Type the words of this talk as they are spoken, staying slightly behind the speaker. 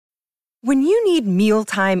When you need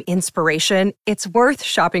mealtime inspiration, it's worth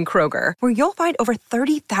shopping Kroger, where you'll find over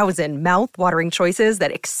 30,000 mouth-watering choices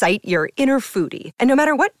that excite your inner foodie. And no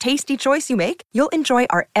matter what tasty choice you make, you'll enjoy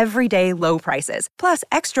our everyday low prices, plus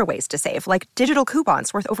extra ways to save, like digital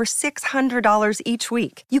coupons worth over $600 each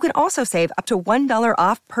week. You can also save up to $1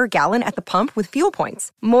 off per gallon at the pump with fuel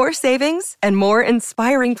points. More savings and more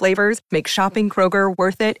inspiring flavors make shopping Kroger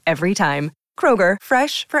worth it every time. Kroger,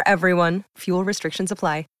 fresh for everyone. Fuel restrictions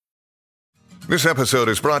apply. This episode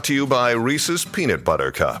is brought to you by Reese's Peanut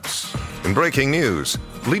Butter Cups. In breaking news,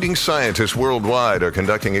 leading scientists worldwide are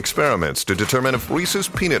conducting experiments to determine if Reese's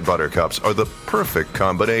Peanut Butter Cups are the perfect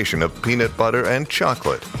combination of peanut butter and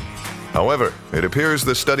chocolate. However, it appears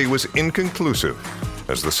the study was inconclusive,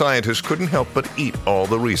 as the scientists couldn't help but eat all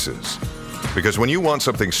the Reese's. Because when you want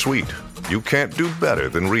something sweet, you can't do better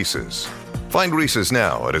than Reese's. Find Reese's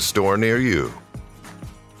now at a store near you.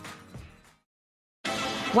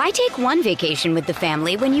 Why take one vacation with the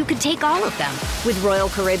family when you could take all of them? With Royal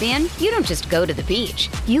Caribbean, you don't just go to the beach.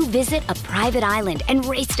 You visit a private island and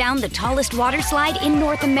race down the tallest water slide in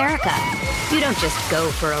North America. You don't just go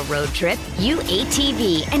for a road trip. You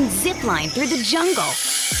ATV and zip line through the jungle.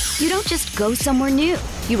 You don't just go somewhere new.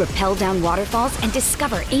 You rappel down waterfalls and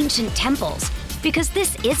discover ancient temples. Because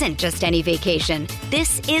this isn't just any vacation.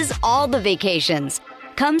 This is all the vacations.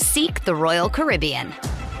 Come seek the Royal Caribbean.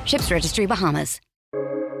 Ships Registry, Bahamas.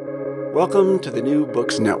 Welcome to the New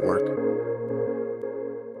Books Network.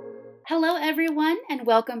 Hello, everyone, and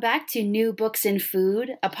welcome back to New Books in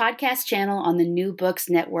Food, a podcast channel on the New Books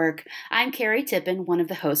Network. I'm Carrie Tippin, one of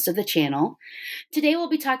the hosts of the channel. Today, we'll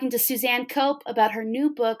be talking to Suzanne Cope about her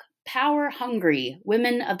new book, Power Hungry: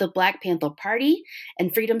 Women of the Black Panther Party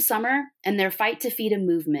and Freedom Summer and Their Fight to Feed a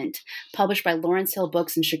Movement, published by Lawrence Hill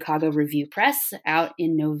Books and Chicago Review Press, out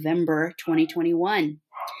in November 2021.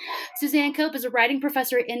 Suzanne Cope is a writing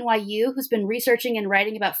professor at NYU who's been researching and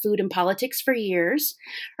writing about food and politics for years.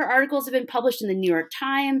 Her articles have been published in the New York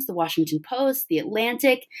Times, the Washington Post, the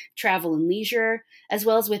Atlantic, Travel and Leisure, as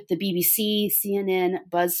well as with the BBC, CNN,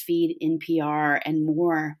 BuzzFeed, NPR, and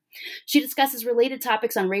more. She discusses related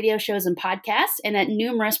topics on radio shows and podcasts and at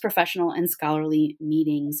numerous professional and scholarly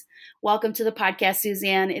meetings. Welcome to the podcast,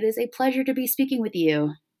 Suzanne. It is a pleasure to be speaking with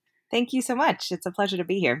you. Thank you so much. It's a pleasure to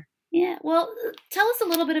be here. Yeah, well, tell us a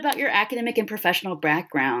little bit about your academic and professional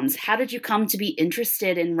backgrounds. How did you come to be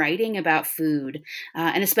interested in writing about food,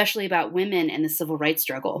 and especially about women and the civil rights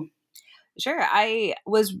struggle? Sure. I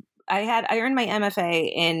earned my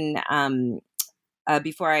MFA in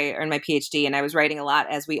before I earned my PhD, and I was writing a lot,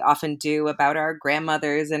 as we often do, about our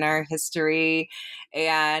grandmothers and our history.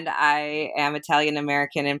 And I am Italian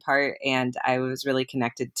American in part, and I was really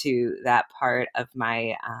connected to that part of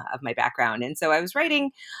my background. And so I was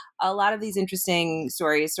writing a lot of these interesting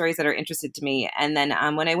stories that are interested to me. And then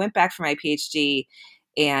when I went back for my PhD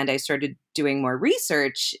and I started doing more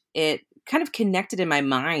research, it kind of connected in my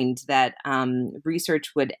mind that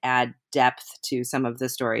research would add depth to some of the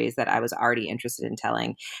stories that I was already interested in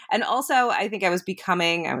telling. And also, I think I was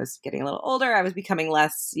getting a little older. I was becoming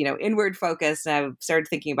less, inward focused. And I started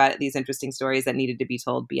thinking about these interesting stories that needed to be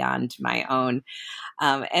told beyond my own.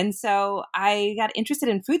 And so I got interested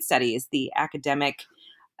in food studies, the academic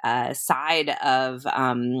side of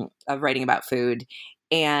writing about food.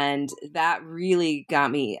 And that really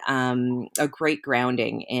got me a great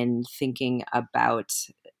grounding in thinking about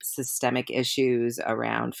systemic issues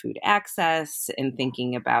around food access and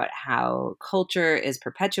thinking about how culture is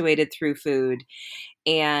perpetuated through food.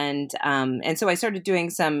 And so I started doing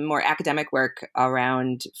some more academic work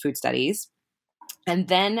around food studies. And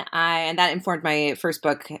then that informed my first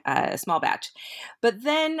book, Small Batch. But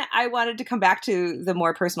then I wanted to come back to the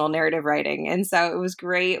more personal narrative writing. And so it was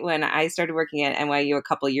great when I started working at NYU a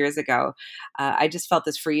couple of years ago. I just felt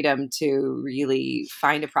this freedom to really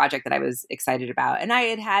find a project that I was excited about. And I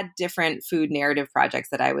had different food narrative projects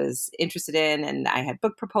that I was interested in. And I had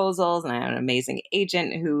book proposals, and I had an amazing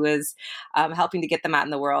agent who was helping to get them out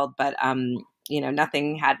in the world. But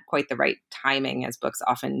nothing had quite the right timing, as books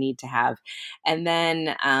often need to have. And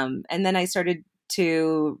then I started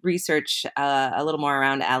to research a little more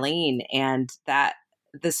around Aline, and that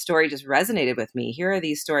the story just resonated with me. Here are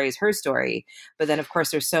these stories, her story, but then of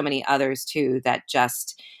course there's so many others too that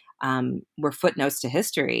just were footnotes to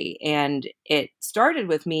history. And it started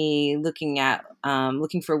with me looking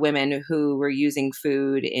for women who were using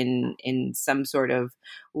food in some sort of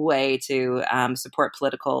way to support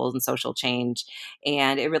political and social change.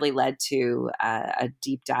 And it really led to a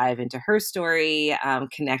deep dive into her story,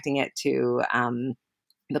 connecting it to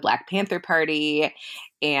the Black Panther Party,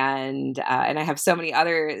 and I have so many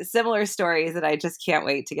other similar stories that I just can't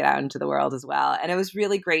wait to get out into the world as well. And it was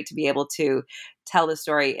really great to be able to tell the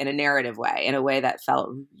story in a narrative way, in a way that felt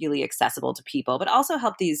really accessible to people, but also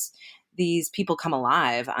help these people come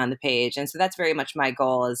alive on the page. And so that's very much my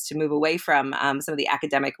goal, is to move away from some of the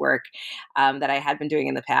academic work that I had been doing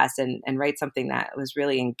in the past, and write something that was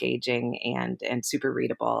really engaging and super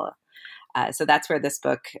readable. So that's where this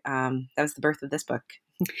book, that was the birth of this book.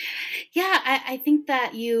 Yeah, I think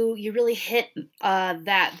that you really hit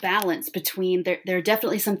that balance between there are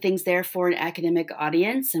definitely some things there for an academic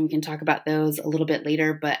audience, and we can talk about those a little bit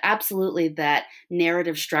later, but absolutely that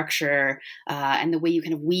narrative structure and the way you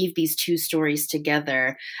kind of weave these two stories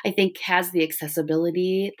together, I think has the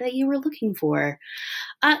accessibility that you were looking for.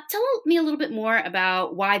 Tell me a little bit more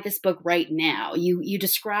about why this book right now. You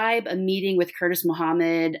describe a meeting with Curtis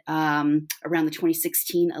Mohammed around the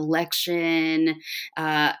 2016 election,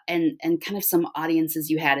 and kind of some audiences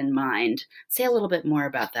you had in mind. Say a little bit more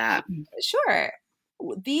about that. Sure.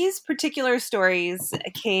 These particular stories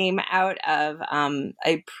came out of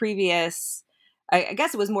a previous, I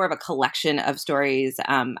guess it was more of a collection of stories.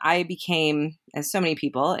 I became, as so many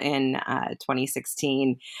people in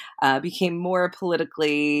 2016, became more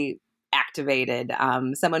politically activated,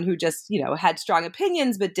 someone who just, had strong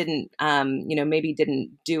opinions, but didn't, maybe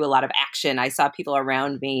didn't do a lot of action. I saw people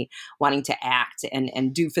around me wanting to act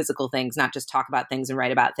and do physical things, not just talk about things and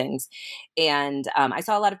write about things. And I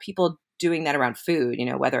saw a lot of people doing that around food,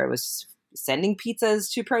 whether it was sending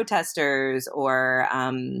pizzas to protesters or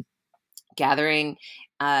gathering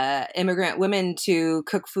immigrant women to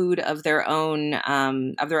cook food of their own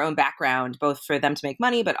background, both for them to make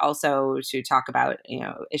money, but also to talk about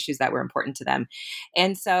issues that were important to them.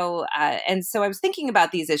 And so I was thinking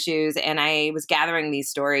about these issues, and I was gathering these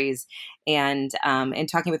stories, and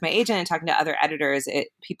talking with my agent and talking to other editors.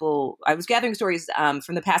 I was gathering stories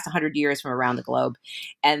from the past 100 years from around the globe,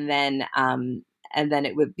 and then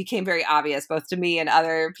it became very obvious, both to me and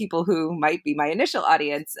other people who might be my initial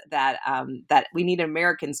audience, that we need an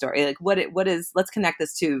American story. Like, what is? Let's connect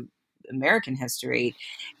this to American history,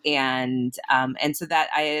 and so that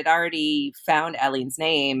I had already found Eileen's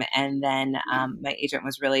name, and then my agent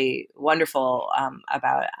was really wonderful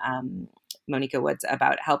about Monica Woods,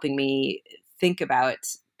 about helping me think about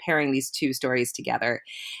pairing these two stories together,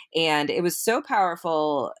 and it was so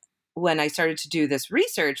powerful when I started to do this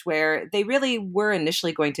research, where they really were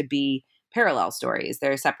initially going to be parallel stories.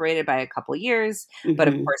 They're separated by a couple of years, but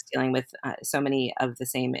of course dealing with so many of the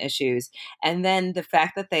same issues. And then the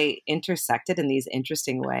fact that they intersected in these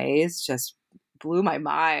interesting ways just blew my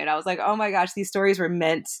mind. I was like, oh my gosh, these stories were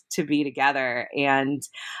meant to be together. And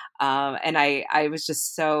I was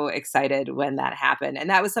just so excited when that happened. And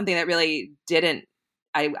that was something that really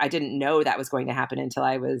I didn't know that was going to happen until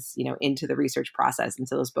I was, into the research process,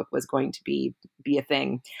 until this book was going to be a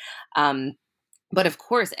thing. But of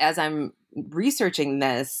course, as I'm researching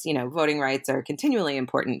this, voting rights are continually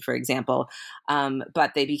important, for example,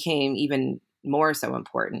 but they became even more so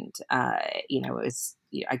important. I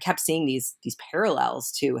kept seeing these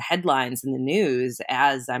parallels to headlines in the news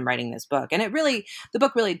as I'm writing this book, and the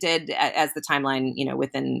book really did, as the timeline,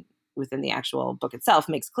 within the actual book itself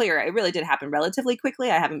makes clear, it really did happen relatively quickly.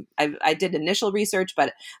 I did initial research,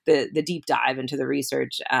 but the deep dive into the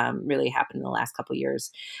research really happened in the last couple of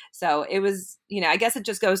years. So it was, I guess it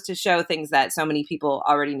just goes to show things that so many people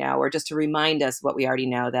already know, or just to remind us what we already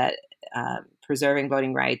know, that preserving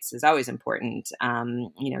voting rights is always important.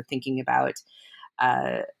 Thinking about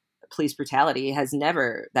police brutality has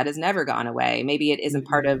never gone away. Maybe it isn't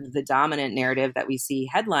part of the dominant narrative that we see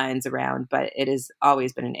headlines around, but it has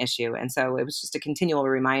always been an issue. And so it was just a continual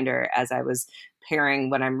reminder as I was pairing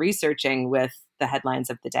what I'm researching with the headlines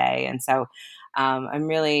of the day. And so I'm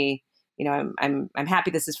really, I'm happy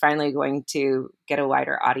this is finally going to get a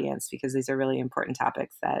wider audience, because these are really important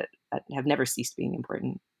topics that have never ceased being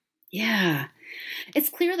important. Yeah. It's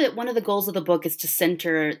clear that one of the goals of the book is to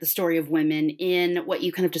center the story of women in what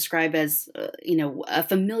you kind of describe as, a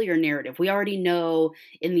familiar narrative. We already know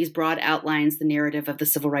in these broad outlines the narrative of the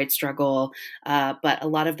civil rights struggle, but a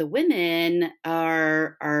lot of the women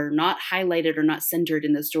are not highlighted or not centered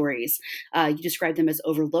in the stories. You describe them as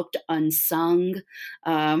overlooked, unsung.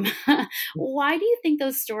 Why do you think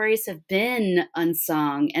those stories have been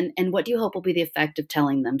unsung, and what do you hope will be the effect of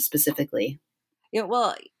telling them specifically?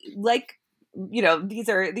 Well, these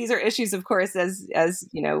are issues, of course, as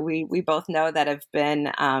we both know, that have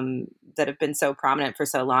been so prominent for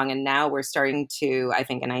so long, and now we're starting to, I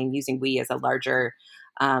think, and I'm using we as a larger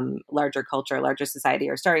culture, larger society,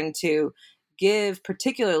 are starting to give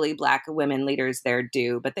particularly Black women leaders their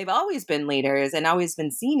due, but they've always been leaders and always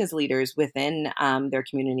been seen as leaders within their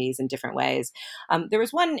communities in different ways. There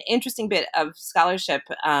was one interesting bit of scholarship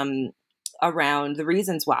around the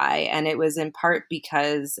reasons why, and it was in part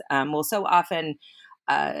because, so often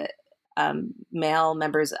male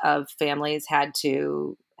members of families had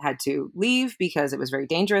to leave because it was very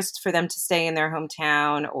dangerous for them to stay in their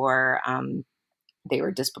hometown, or they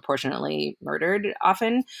were disproportionately murdered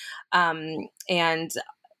often. And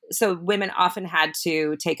so women often had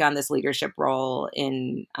to take on this leadership role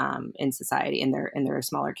in society, in their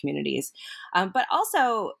smaller communities. But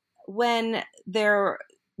also when there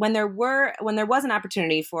was an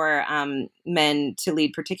opportunity for men to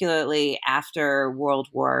lead, particularly after World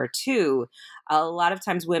War II, a lot of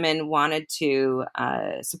times women wanted to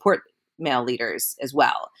support male leaders as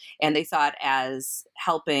well. And they saw it as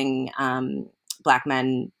helping Black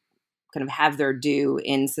men kind of have their due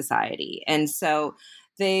in society. And so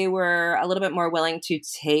they were a little bit more willing to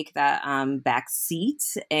take that back seat.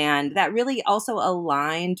 And that really also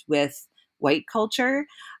aligned with white culture,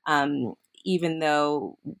 even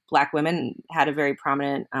though Black women had a very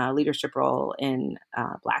prominent leadership role in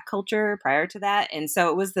Black culture prior to that. And so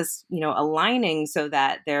it was this, aligning so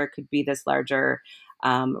that there could be this larger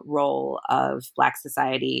role of Black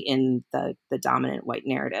society in the dominant white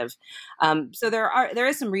narrative. So there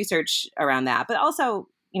is some research around that, but also,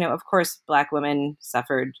 of course, Black women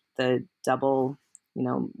suffered the double,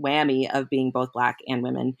 whammy of being both Black and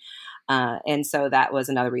women. And so that was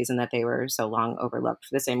another reason that they were so long overlooked.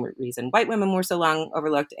 For the same reason white women were so long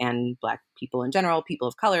overlooked, and Black people in general, people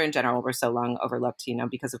of color in general, were so long overlooked,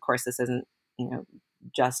 because of course this isn't,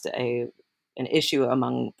 just an issue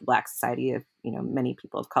among Black society. Of many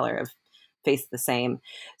people of color have faced the same.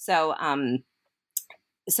 So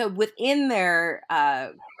so within their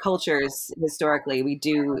cultures historically, we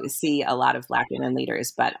do see a lot of Black women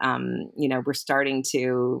leaders, but we're starting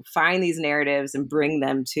to find these narratives and bring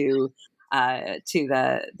them to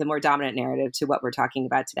the more dominant narrative, to what we're talking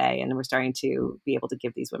about today, and we're starting to be able to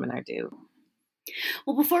give these women their due.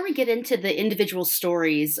 Well, before we get into the individual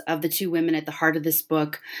stories of the two women at the heart of this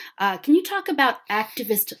book, can you talk about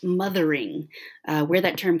activist mothering, where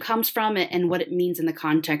that term comes from and what it means in the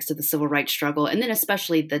context of the civil rights struggle, and then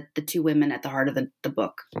especially the two women at the heart of the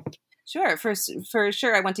book? Sure. For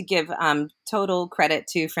sure, I want to give total credit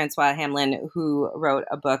to Francois Hamlin, who wrote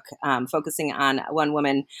a book focusing on one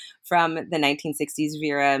woman from the 1960s,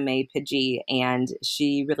 Vera Mae Pidgey, and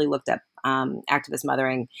she really looked up activist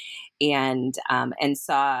mothering and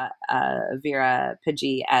saw Vera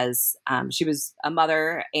Pidgey as she was a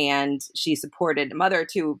mother, and she supported a mother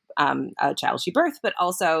to a child she birthed, but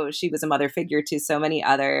also she was a mother figure to so many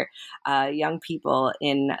other young people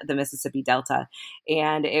in the Mississippi Delta.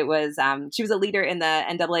 And it was she was a leader in the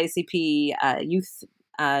NAACP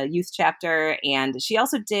youth chapter, and she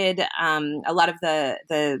also did a lot of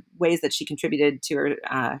the ways that she contributed to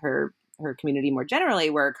her community more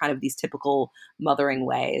generally were kind of these typical mothering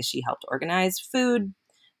ways. She helped organize food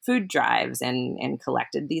drives and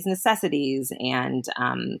collected these necessities, and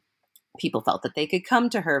people felt that they could come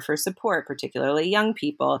to her for support, particularly young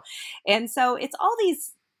people. And so it's all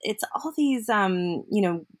these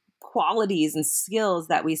qualities and skills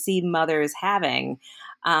that we see mothers having,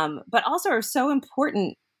 but also are so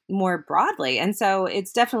important more broadly. And so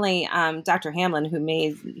it's definitely Dr. Hamlin who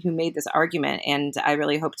made this argument, and I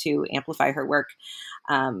really hope to amplify her work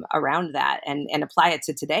around that and apply it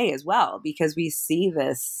to today as well, because we see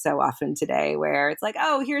this so often today where it's like,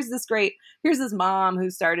 oh, here's this mom who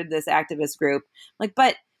started this activist group,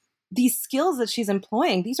 but these skills that she's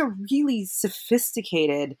employing, these are really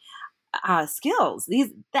sophisticated skills.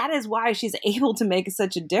 That is why she's able to make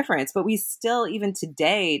such a difference. But we still, even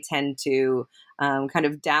today, tend to kind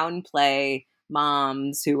of downplay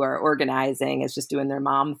moms who are organizing as just doing their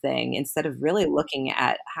mom thing, instead of really looking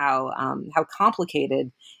at how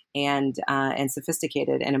complicated and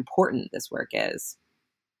sophisticated and important this work is.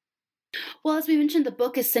 Well, as we mentioned, the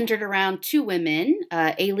book is centered around two women,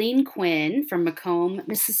 Aileen Quinn from Macomb,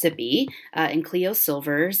 Mississippi, and Cleo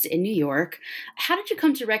Silvers in New York. How did you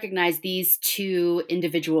come to recognize these two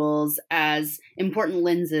individuals as important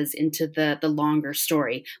lenses into the longer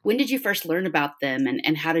story? When did you first learn about them,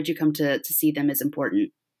 and how did you come to see them as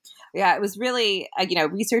important? Yeah, it was really,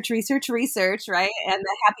 research, right? And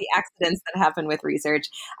the happy accidents that happen with research.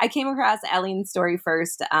 I came across Aileen's story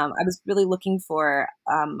first. I was really looking for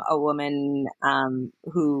a woman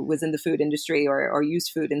who was in the food industry or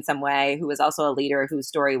used food in some way, who was also a leader whose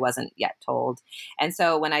story wasn't yet told. And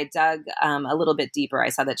so when I dug a little bit deeper, I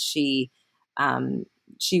saw that she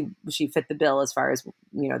she fit the bill as far as,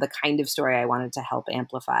 the kind of story I wanted to help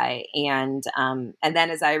amplify. And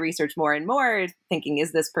then as I researched more and more, thinking,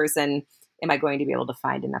 am I going to be able to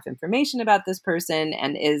find enough information about this person?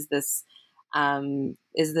 And is this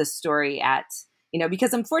story at,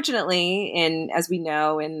 because unfortunately as we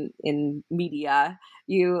know in media,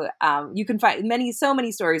 you can find so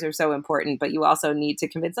many stories are so important, but you also need to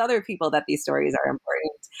convince other people that these stories are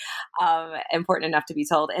important enough to be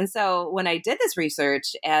told. And so when I did this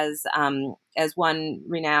research, as one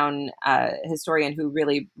renowned historian who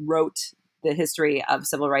really wrote the history of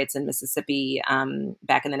civil rights in Mississippi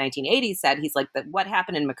back in the 1980s said, he's like, what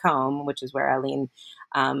happened in Macomb, which is where Eileen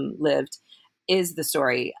lived, is the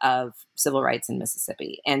story of civil rights in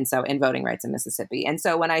Mississippi, and voting rights in Mississippi. And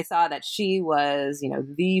so when I saw that she was,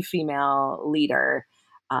 the female leader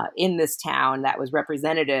in this town that was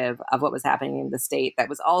representative of what was happening in the state, that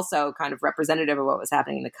was also kind of representative of what was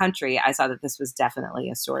happening in the country, I saw that this was definitely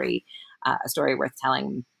a story worth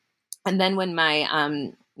telling. And then when my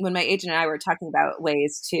agent and I were talking about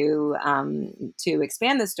ways to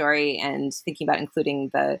expand the story and thinking about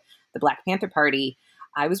including the Black Panther Party,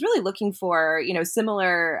 I was really looking for,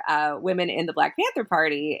 similar women in the Black Panther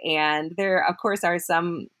Party. And there, of course, there's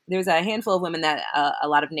a handful of women that a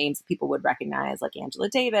lot of names that people would recognize, like Angela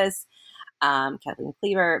Davis, Kathleen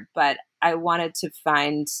Cleaver. But I wanted to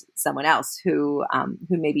find someone else who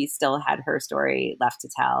maybe still had her story left to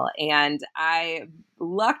tell. And I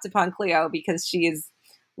lucked upon Cleo because she is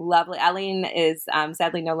lovely. Eileen is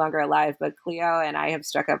sadly no longer alive, but Cleo and I have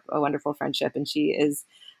struck up a wonderful friendship. And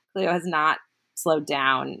Cleo has not slowed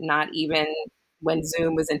down, not even when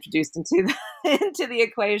Zoom was introduced into the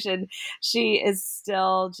equation. She is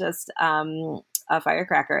still just a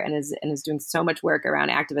firecracker and is doing so much work around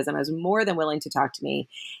activism. I was more than willing to talk to me,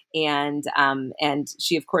 and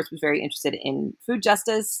she of course was very interested in food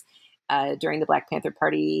justice during the Black Panther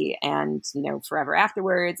Party and forever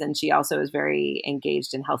afterwards. And she also is very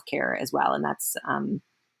engaged in healthcare as well, and that's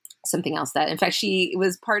something else that, in fact, she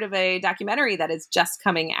was part of a documentary that is just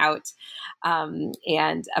coming out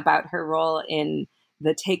and about her role in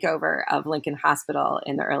the takeover of Lincoln Hospital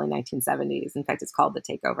in the early 1970s. In fact, it's called The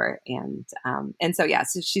Takeover. And so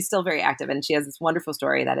she's still very active, and she has this wonderful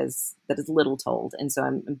story that is little told. And so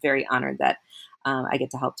I'm very honored that I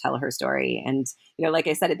get to help tell her story. And, like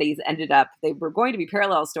I said, they were going to be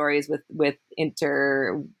parallel stories with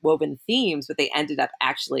interwoven themes, but they ended up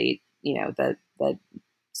actually, the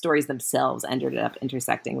stories themselves ended up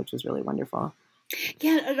intersecting, which was really wonderful.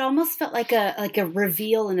 Yeah, it almost felt like a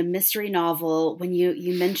reveal in a mystery novel when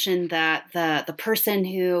you mentioned that the person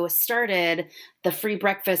who started the free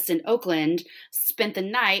breakfast in Oakland spent the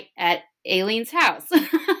night at Aileen's house. Oh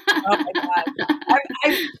my God.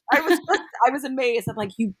 I was amazed. I'm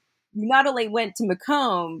like, you not only went to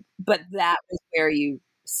Macomb, but that was where you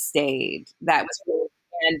stayed. That was really,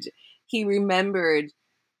 and he remembered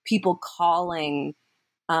people calling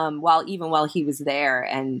while he was there,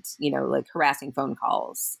 and like harassing phone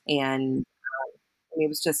calls, and it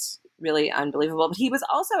was just really unbelievable. But he was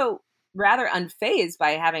also rather unfazed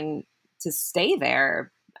by having to stay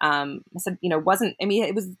there. I said, it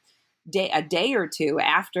was a day or two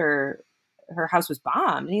after her house was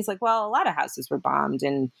bombed, and he's like, well, a lot of houses were bombed,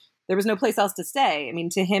 and there was no place else to stay. I mean,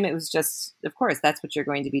 to him, it was just, of course, that's what you're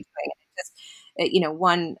going to be doing. Just,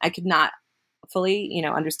 I could not fully,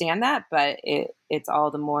 understand that, but it's all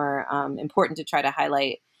the more important to try to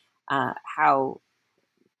highlight how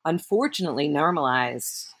unfortunately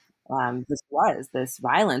normalized this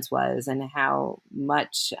violence was, and how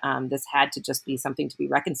much this had to just be something to be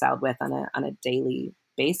reconciled with on a daily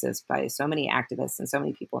basis by so many activists and so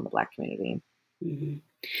many people in the Black community. Mm-hmm.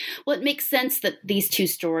 Well, it makes sense that these two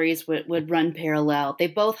stories would run parallel. They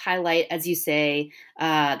both highlight, as you say,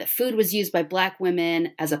 that food was used by Black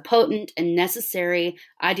women as a potent and necessary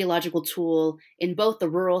ideological tool in both the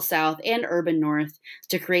rural South and urban North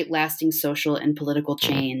to create lasting social and political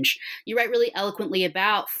change. You write really eloquently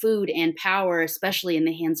about food and power, especially in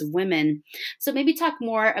the hands of women. So maybe talk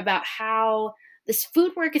more about how this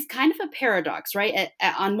food work is kind of a paradox, right?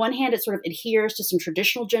 On one hand, it sort of adheres to some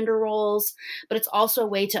traditional gender roles, but it's also a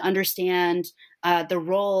way to understand the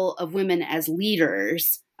role of women as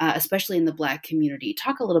leaders, especially in the Black community.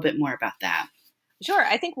 Talk a little bit more about that. Sure.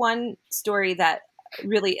 I think one story that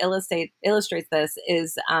really illustrates this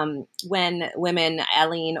is when women,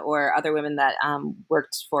 Eileen or other women that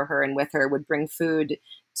worked for her and with her, would bring food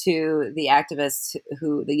to the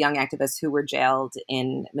young activists who were jailed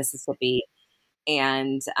in Mississippi.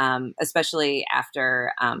 And especially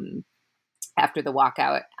after the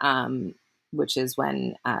walkout, which is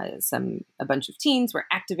when a bunch of teens were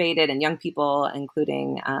activated, and young people,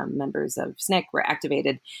 including members of SNCC, were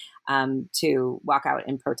activated to walk out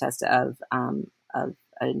in protest of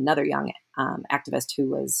another young activist who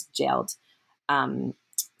was jailed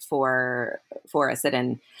for a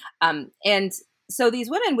sit-in. And so these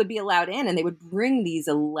women would be allowed in, and they would bring these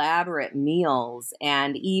elaborate meals.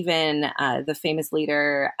 And even the famous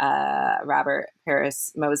leader, Robert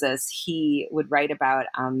Parris Moses, he would write about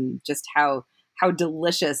just how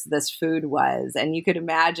delicious this food was. And you could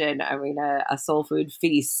imagine, I mean, a soul food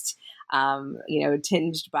feast,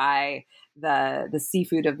 tinged by the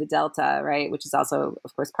seafood of the Delta, right, which is also,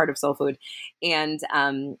 of course, part of soul food. And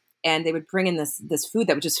they would bring in this food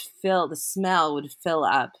that would just the smell would fill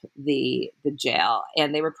up the jail.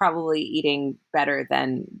 And they were probably eating better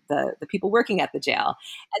than the people working at the jail.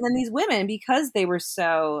 And then these women, because they were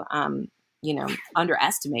so,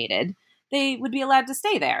 underestimated, they would be allowed to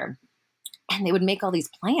stay there. And they would make all these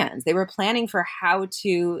plans. They were planning for how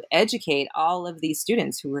to educate all of these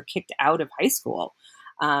students who were kicked out of high school,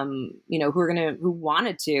 who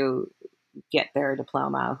wanted to get their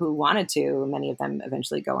diploma, who wanted to, many of them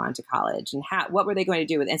eventually go on to college, and what were they going to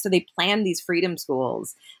do with it? And so they planned these freedom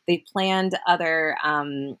schools. They planned other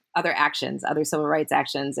actions, other civil rights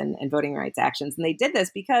actions and voting rights actions. And they did this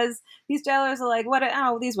because these jailers are like,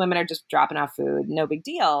 these women are just dropping off food, no big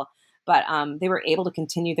deal. But they were able to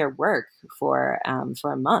continue their work for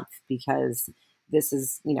a month because this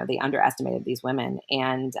is, they underestimated these women.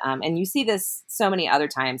 And you see this so many other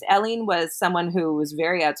times. Eileen was someone who was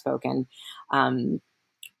very outspoken.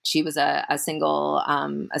 She was a single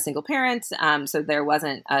parent. So there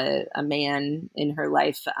wasn't a man in her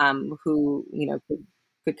life who,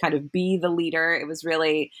 could kind of be the leader. It was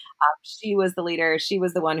really, she was the leader. She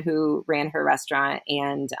was the one who ran her restaurant,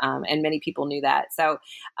 and many people knew that. So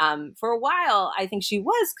for a while, I think she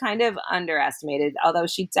was kind of underestimated, although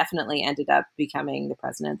she definitely ended up becoming the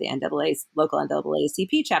president of the local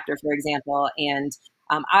NAACP chapter, for example. And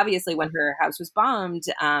obviously when her house was bombed,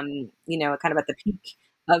 kind of at the peak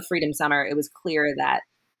of Freedom Summer, it was clear that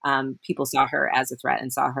people saw her as a threat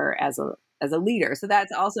and saw her as a leader. So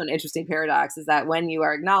that's also an interesting paradox, is that when you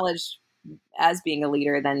are acknowledged as being a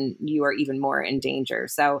leader, then you are even more in danger.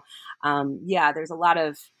 So there's a lot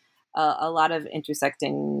of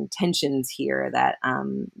intersecting tensions here that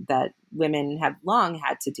women have long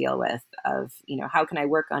had to deal with, of, how can I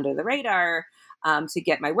work under the radar to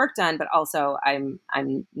get my work done, but also I'm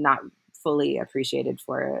not fully appreciated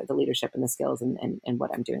for the leadership and the skills and what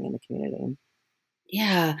I'm doing in the community.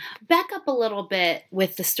 Yeah. Back up a little bit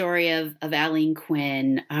with the story of Eileen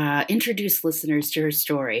Quinn. Introduce listeners to her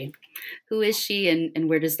story. Who is she, and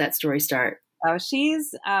where does that story start? Oh,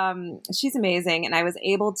 she's amazing. And I was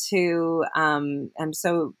able to, I'm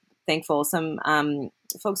so thankful, some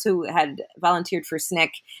folks who had volunteered for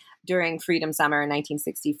SNCC during Freedom Summer in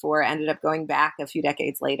 1964 ended up going back a few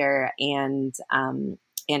decades later and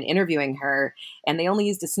interviewing her. And they only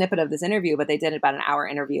used a snippet of this interview, but they did about an hour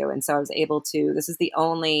interview. And so I was able to, this is the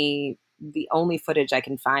only footage I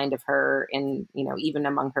can find of her in, even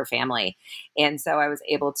among her family. And so I was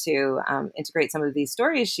able to integrate some of these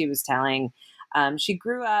stories she was telling. She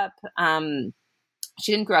grew up,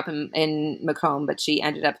 she didn't grow up in Macomb, but she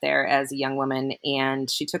ended up there as a young woman, and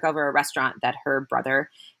she took over a restaurant that her brother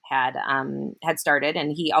had started,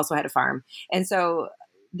 and he also had a farm. And so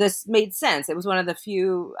this made sense. It was one of the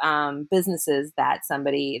few businesses that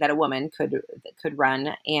a woman could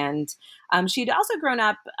run. And she'd also grown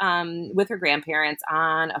up with her grandparents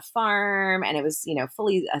on a farm, and it was,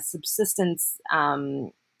 fully a subsistence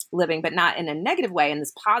living, but not in a negative way, in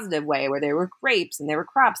this positive way where there were grapes and there were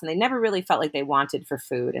crops, and they never really felt like they wanted for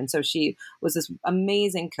food. And so she was this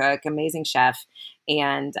amazing cook, amazing chef,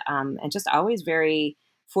 and just always very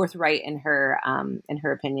forthright in her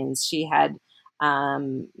opinions. She had,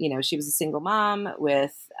 she was a single mom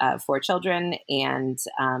with 4 children, and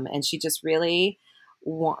she just really,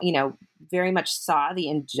 very much saw the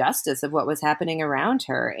injustice of what was happening around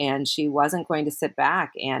her, and she wasn't going to sit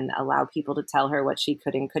back and allow people to tell her what she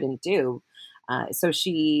could and couldn't do. So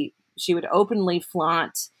she would openly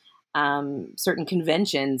flaunt certain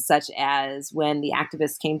conventions, such as when the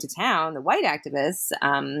activists came to town, the white activists,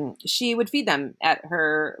 she would feed them at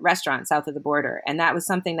her restaurant south of the border. And that was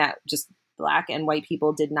something that just Black and white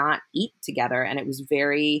people did not eat together. And it was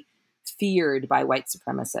very feared by white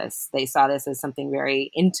supremacists. They saw this as something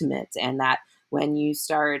very intimate, and that when you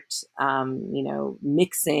start,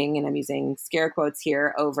 mixing, and I'm using scare quotes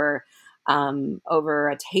here, over over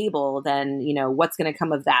a table, then, what's going to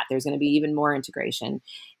come of that? There's going to be even more integration.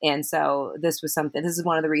 And so this is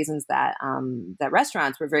one of the reasons that that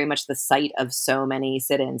restaurants were very much the site of so many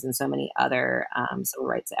sit-ins and so many other civil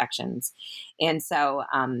rights actions. And so,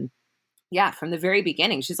 from the very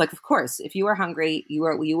beginning, she's like, of course, if you are hungry, you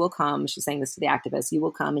will come. She's saying this to the activists. You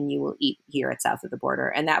will come and you will eat here at South of the Border.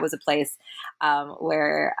 And that was a place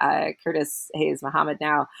where Curtis Hayes Muhammad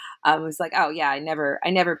now was like, oh yeah, I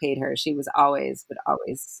never paid her. She would always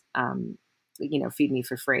feed me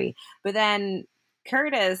for free. But then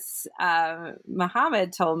Curtis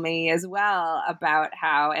Muhammad told me as well about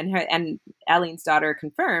how, and Alleen's daughter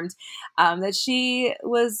confirmed that she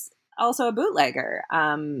was also a bootlegger.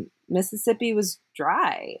 Mississippi was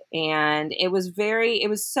dry, and it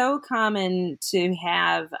was so common to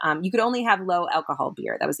have, you could only have low alcohol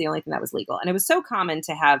beer. That was the only thing that was legal. And it was so common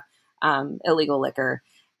to have illegal liquor,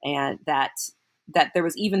 and that there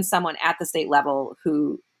was even someone at the state level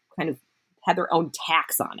who kind of had their own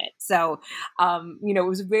tax on it. So, it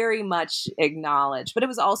was very much acknowledged, but it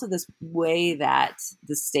was also this way that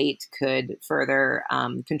the state could further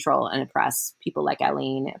control and oppress people like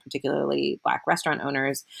Alleen, particularly Black restaurant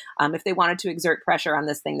owners. If they wanted to exert pressure on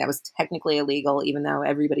this thing that was technically illegal, even though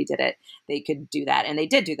everybody did it, they could do that. And they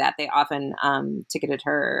did do that. They often ticketed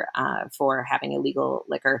her for having illegal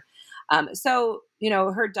liquor. So,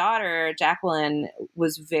 her daughter, Jacqueline,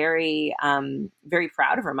 was very, very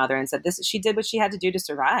proud of her mother and said she did what she had to do to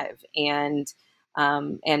survive. And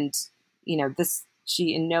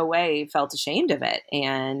she in no way felt ashamed of it.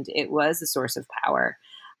 And it was a source of power.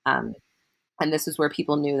 And this is where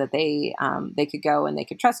people knew that they could go and they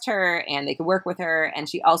could trust her and they could work with her. And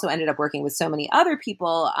she also ended up working with so many other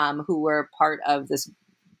people who were part of this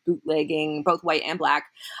bootlegging, both white and Black,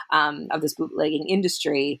 of this bootlegging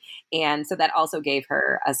industry. And so that also gave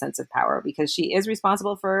her a sense of power, because she is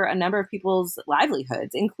responsible for a number of people's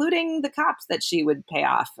livelihoods, including the cops that she would pay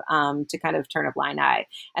off to kind of turn a blind eye.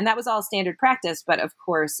 And that was all standard practice. But of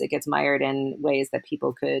course, it gets mired in ways that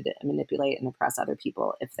people could manipulate and oppress other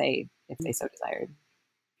people if they so desired.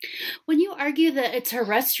 When you argue that it's her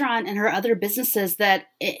restaurant and her other businesses that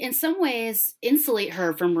in some ways insulate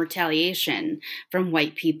her from retaliation from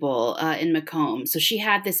white people in Macomb. So she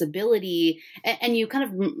had this ability, and you kind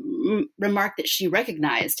of remark that she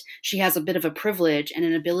recognized she has a bit of a privilege and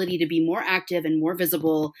an ability to be more active and more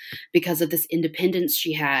visible because of this independence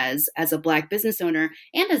she has as a Black business owner.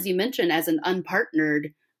 And as you mentioned, as an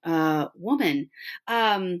unpartnered woman.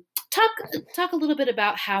 Talk a little bit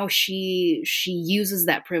about how she uses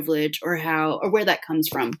that privilege, or where that comes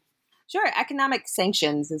from. Sure, economic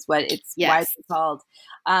sanctions is what it's widely called.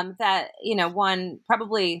 That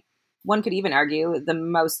one could even argue the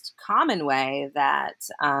most common way that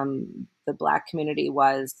the Black community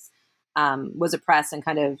was oppressed and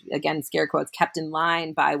kind of, again, scare quotes, kept in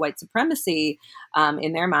line by white supremacy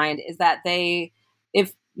in their mind is that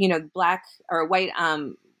Black or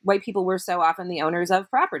white people were so often the owners of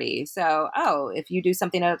property. So, if you do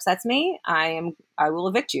something that upsets me, I will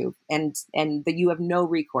evict you, and that you have no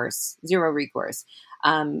recourse, zero recourse.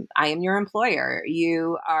 I am your employer.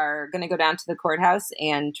 You are going to go down to the courthouse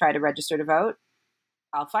and try to register to vote.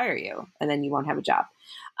 I'll fire you, and then you won't have a job.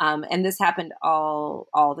 And this happened all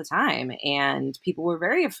the time, and people were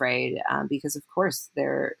very afraid because, of course,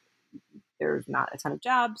 there's not a ton of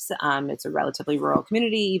jobs. It's a relatively rural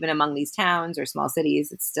community, even among these towns or small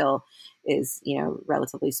cities. It still is,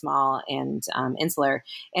 relatively small and insular.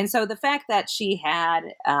 And so the fact that she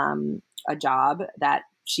had a job that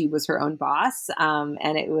she was her own boss,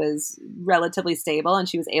 and it was relatively stable, and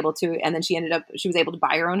she was able to, and then she was able to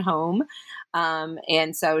buy her own home.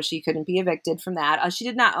 And so she couldn't be evicted from that. She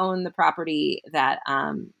did not own the property that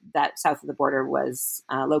South of the Border was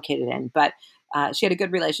located in, but she had a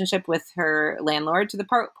good relationship with her landlord to the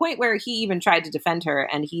point where he even tried to defend her,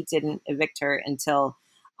 and he didn't evict her until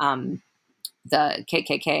the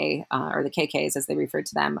KKK, or the KKs as they referred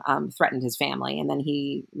to them, threatened his family, and then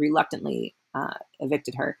he reluctantly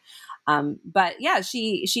evicted her. But yeah,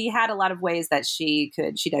 she had a lot of ways that she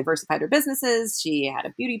diversified her businesses. She had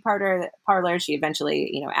a beauty parlor. She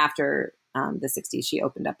eventually, after the 60s, she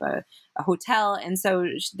opened up a hotel. And so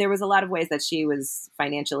there was a lot of ways that she was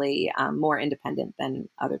financially more independent than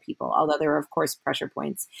other people, although there were, of course, pressure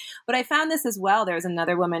points. But I found this as well. There was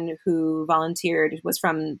another woman who volunteered, was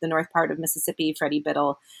from the north part of Mississippi, Freddie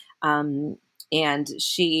Biddle. And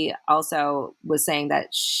she also was saying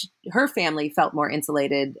that her family felt more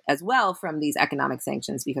insulated as well from these economic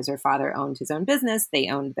sanctions because her father owned his own business. They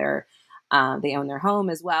owned their home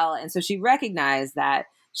as well. And so she recognized that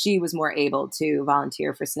she was more able to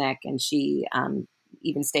volunteer for SNCC, and she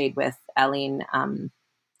even stayed with Alleen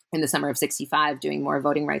in the summer of 65 doing more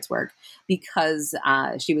voting rights work because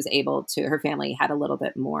she was able to, her family had a little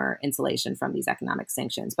bit more insulation from these economic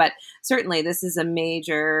sanctions. But certainly this is a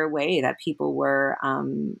major way that people were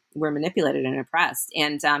manipulated and oppressed.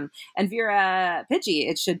 And Vera Pidgey,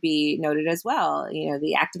 it should be noted as well,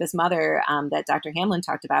 the activist mother that Dr. Hamlin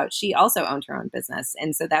talked about, she also owned her own business.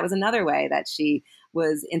 And so that was another way that she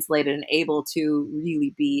was insulated and able to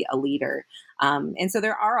really be a leader. And so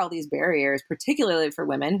there are all these barriers, particularly for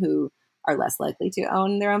women who are less likely to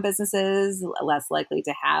own their own businesses, less likely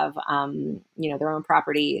to have, their own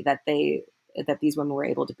property, that these women were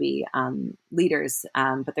able to be leaders.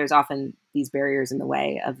 But there's often these barriers in the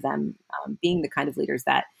way of them being the kind of leaders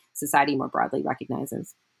that society more broadly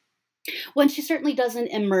recognizes. Well, and she certainly doesn't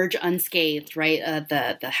emerge unscathed, right?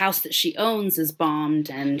 The house that she owns is bombed,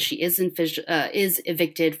 and she is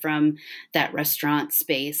evicted from that restaurant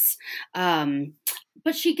space.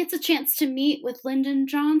 But she gets a chance to meet with Lyndon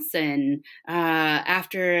Johnson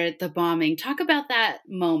after the bombing. Talk about that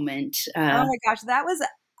moment. Oh my gosh, that was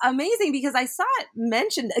amazing because I saw it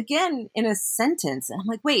mentioned again in a sentence, and I'm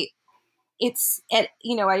like, wait,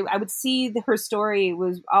 I would see her story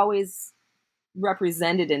was always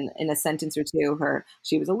represented in a sentence or two.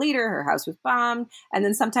 She was a leader, her house was bombed, and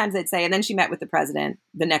then sometimes they'd say, and then she met with the president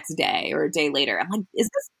the next day or a day later. I'm like, is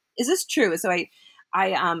this true? So I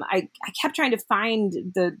kept trying to find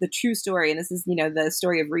the true story, and this is the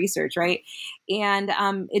story of research, right? And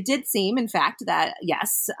it did seem, in fact, that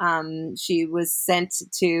yes, she was sent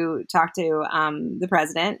to talk to the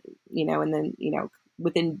president, and then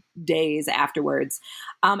within days afterwards.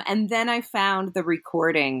 And then I found the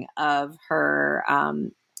recording of her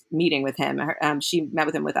meeting with him. She met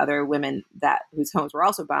with him with other women whose homes were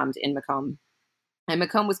also bombed in Macomb. And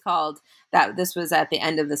Macomb was called, this was at the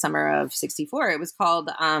end of the summer of 64. It was called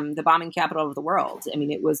the bombing capital of the world. I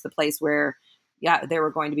mean, it was the place where, there were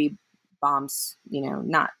going to be bombs,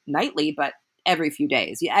 not nightly, but every few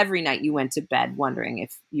days. Every night you went to bed wondering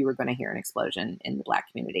if you were going to hear an explosion in the Black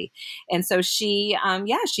community. And so she went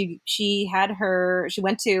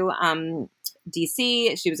to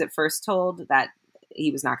DC. She was at first told that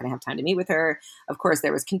he was not going to have time to meet with her. Of course,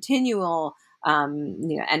 there was continual,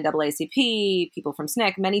 NAACP, people from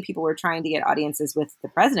SNCC, many people were trying to get audiences with the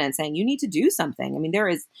president saying, you need to do something. I mean, there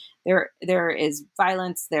is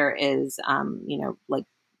violence. There is,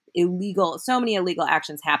 so many illegal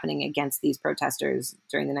actions happening against these protesters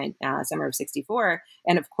during the summer of 64.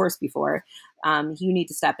 And of course, before, you need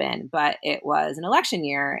to step in. But it was an election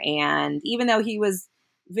year. And even though he was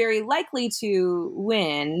very likely to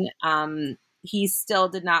win, he still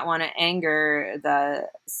did not want to anger the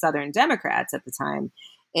Southern Democrats at the time.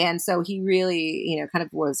 And so he really, kind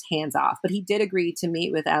of was hands off. But he did agree to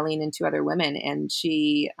meet with Eileen and two other women. And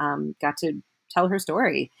she got to tell her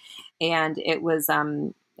story. And it was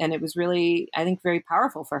really, I think, very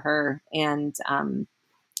powerful for her. And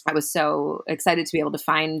I was so excited to be able to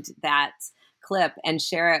find that clip and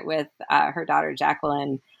share it with her daughter,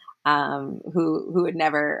 Jacqueline, who had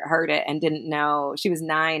never heard it and didn't know. She was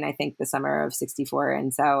 9, I think, the summer of 64.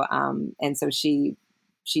 And so she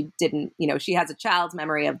didn't, she has a child's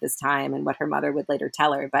memory of this time and what her mother would later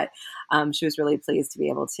tell her. But she was really pleased to be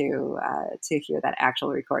able to hear that actual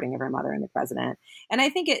recording of her mother and the president. And I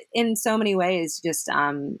think it, in so many ways, just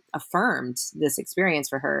affirmed this experience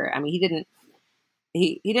for her. I mean,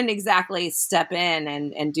 he didn't exactly step in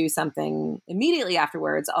and do something immediately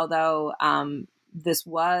afterwards, although this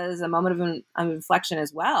was a moment of inflection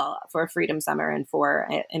as well for Freedom Summer and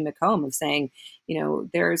in Macomb, of saying,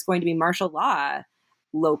 there's going to be martial law,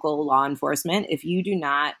 local law enforcement, if you do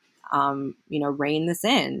not, rein this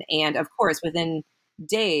in. And of course, within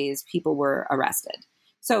days, people were arrested.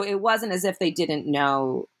 So it wasn't as if they didn't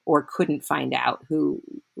know or couldn't find out who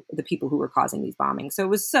the people who were causing these bombings. So it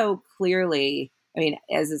was so clearly,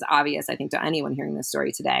 as is obvious, I think, to anyone hearing this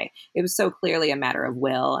story today, it was so clearly a matter of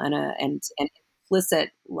will and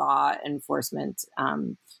implicit law enforcement,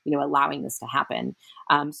 allowing this to happen.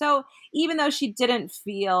 So even though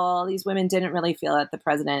these women didn't really feel that the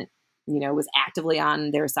president, was actively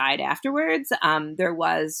on their side afterwards, there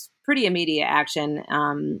was pretty immediate action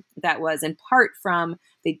that was in part from,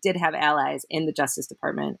 they did have allies in the Justice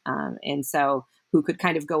Department. And so who could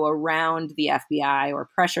kind of go around the FBI or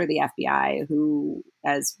pressure the FBI, who,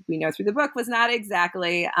 as we know through the book, was not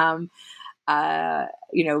exactly,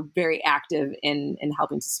 very active in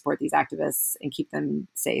helping to support these activists and keep them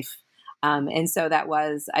safe. And so that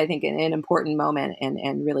was, I think, an important moment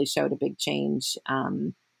and really showed a big change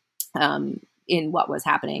in what was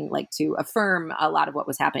happening, like to affirm a lot of what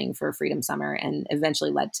was happening for Freedom Summer, and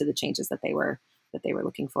eventually led to the changes that they were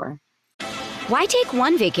looking for. Why take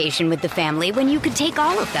one vacation with the family when you could take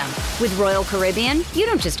all of them? With Royal Caribbean, you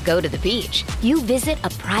don't just go to the beach. You visit a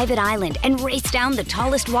private island and race down the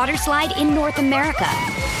tallest water slide in North America.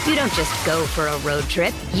 You don't just go for a road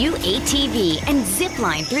trip. You ATV and zip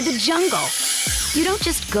line through the jungle. You don't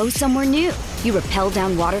just go somewhere new. You rappel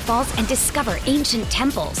down waterfalls and discover ancient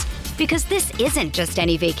temples. Because this isn't just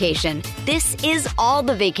any vacation. This is all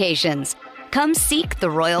the vacations. Come seek the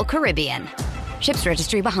Royal Caribbean. Ships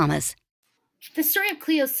Registry, Bahamas. The story of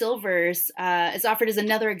Cleo Silvers is offered as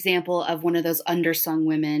another example of one of those undersung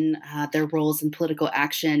women, their roles in political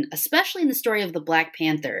action, especially in the story of the Black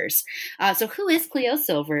Panthers. So who is Cleo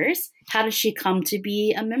Silvers? How does she come to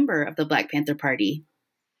be a member of the Black Panther Party?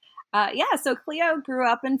 So Cleo grew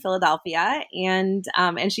up in Philadelphia, and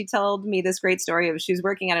she told me this great story of she was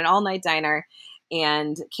working at an all-night diner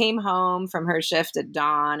and came home from her shift at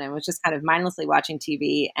dawn and was just kind of mindlessly watching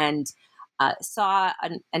TV and saw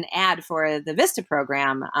an ad for the Vista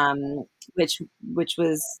program, which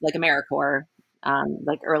was like AmeriCorps,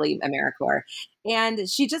 like early AmeriCorps. And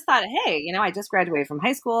she just thought, hey, I just graduated from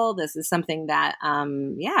high school. This is something that,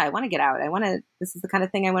 I want to get out. This is the kind of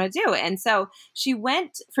thing I want to do. And so she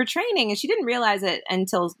went for training, and she didn't realize it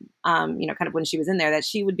until, kind of when she was in there, that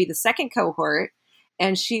she would be the second cohort.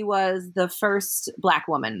 And she was the first Black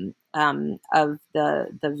woman of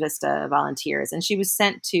the Vista volunteers. And she was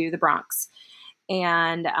sent to the Bronx.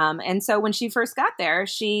 And so when she first got there,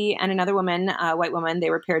 she and another woman, a white woman, they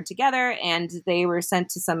were paired together, and they were sent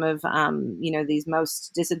to some of, these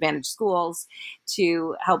most disadvantaged schools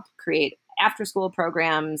to help create after-school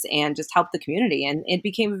programs and just help the community. And it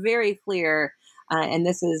became very clear, and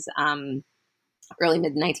this is early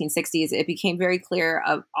mid-1960s, it became very clear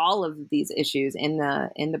of all of these issues in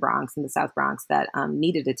the Bronx, in the South Bronx, that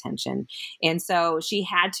needed attention. And so she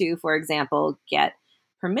had to, for example, get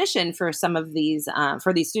permission for some of these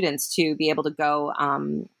for these students to be able to go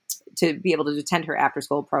to be able to attend her after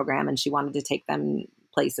school program, and she wanted to take them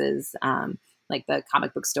places like the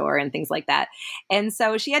comic book store and things like that. And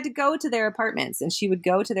so she had to go to their apartments, and she would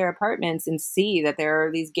go to their apartments and see that there are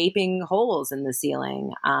these gaping holes in the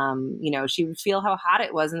ceiling. She would feel how hot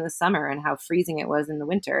it was in the summer and how freezing it was in the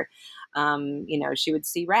winter. She would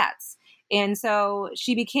see rats. And so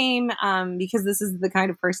she became, because this is the kind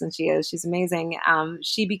of person she is, she's amazing.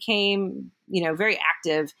 She became, very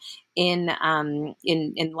active in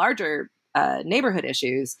larger neighborhood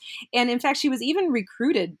issues. And in fact, she was even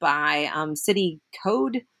recruited by city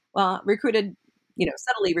code, subtly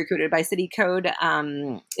recruited by city code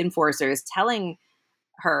enforcers, telling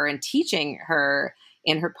her and teaching her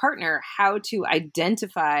and her partner how to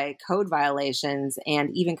identify code violations, and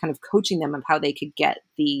even kind of coaching them of how they could get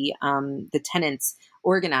the tenants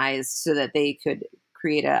organized so that they could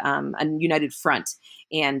create a united front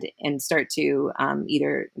and start to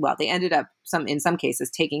they ended up in some cases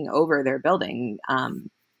taking over their building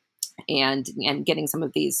and getting some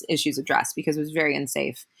of these issues addressed, because it was very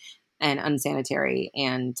unsafe and unsanitary.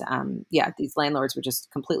 And these landlords were just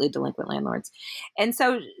completely delinquent landlords. And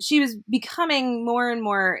so she was becoming more and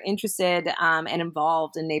more interested and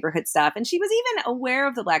involved in neighborhood stuff. And she was even aware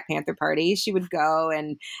of the Black Panther Party. She would go,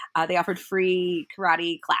 and they offered free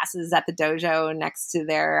karate classes at the dojo next to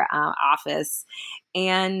their office.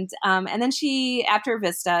 And then she, after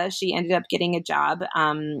Vista, she ended up getting a job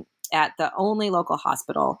at the only local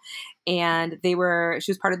hospital, and she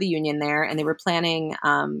was part of the union there, and they were planning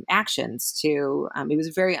actions to. It was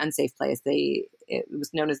a very unsafe place. It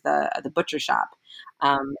was known as the butcher shop,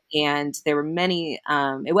 and there were many.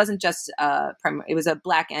 It wasn't just it was a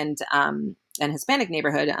Black and Hispanic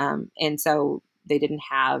neighborhood, and so they didn't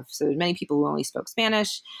have. So there were many people who only spoke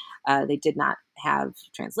Spanish. They did not have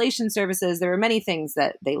translation services. There were many things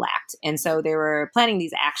that they lacked. And so they were planning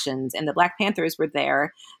these actions, and the Black Panthers were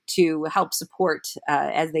there to help support,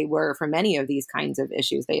 as they were for many of these kinds of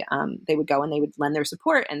issues. They would go and they would lend their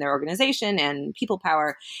support and their organization and people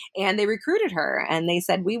power. And they recruited her, and they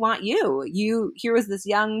said, we want you. Here was this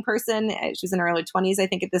young person. She was in her early 20s, I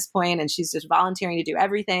think, at this point, and she's just volunteering to do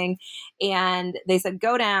everything. And they said,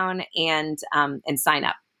 go down and sign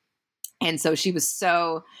up. And so she was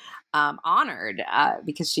so honored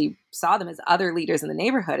because she saw them as other leaders in the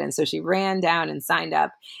neighborhood. And so she ran down and signed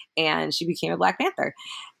up, and she became a Black Panther.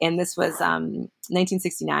 And this was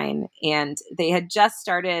 1969. And they had just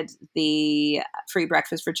started the Free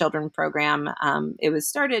Breakfast for Children program. It was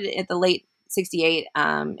started at the late 68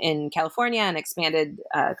 in California and expanded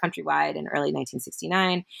countrywide in early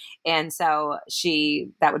 1969. And so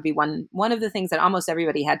that would be one of the things that almost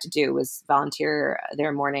everybody had to do, was volunteer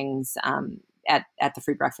their mornings at the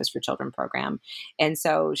Free Breakfast for Children program. And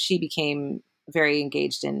so she became very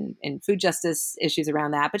engaged in food justice issues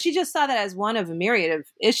around that. But she just saw that as one of a myriad of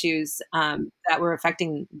issues that were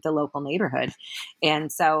affecting the local neighborhood.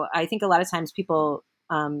 And so I think a lot of times people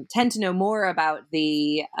tend to know more about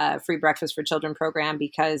the Free Breakfast for Children program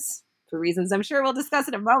because, for reasons I'm sure we'll discuss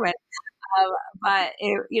in a moment. But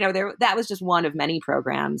that was just one of many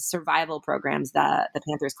programs, survival programs that the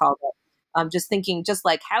Panthers called it. Just thinking, just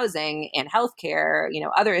like housing and healthcare,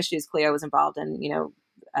 other issues Cleo was involved in,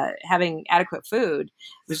 having adequate food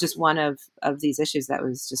was just one of these issues that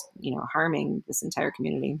was just, harming this entire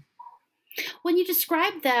community. When you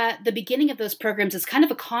describe that, the beginning of those programs is kind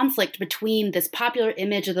of a conflict between this popular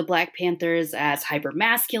image of the Black Panthers as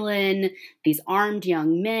hyper-masculine, these armed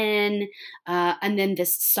young men, and then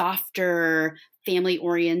this softer,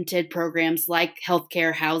 family-oriented programs like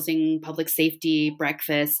healthcare, housing, public safety,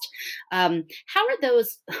 breakfast. How are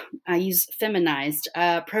those, I use feminized,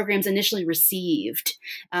 programs initially received?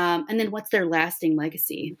 And then what's their lasting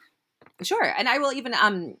legacy? Sure. And I will even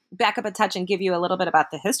back up a touch and give you a little bit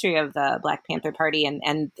about the history of the Black Panther Party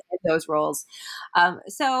and those roles.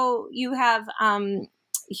 So you have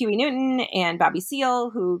Huey Newton and Bobby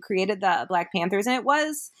Seale, who created the Black Panthers. And it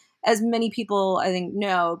was, as many people, I think,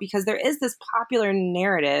 know, because there is this popular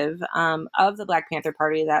narrative of the Black Panther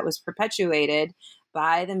Party that was perpetuated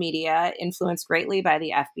by the media, influenced greatly by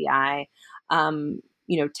the FBI,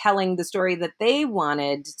 telling the story that they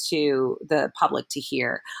wanted to the public to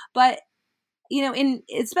hear. But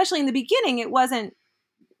especially in the beginning, it wasn't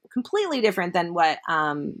completely different than what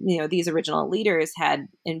these original leaders had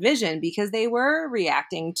envisioned, because they were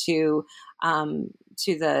reacting to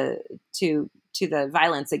the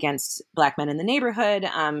violence against Black men in the neighborhood,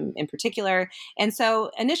 in particular. And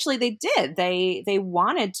so initially, they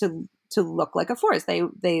wanted to look like a force. They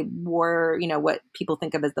wore, what people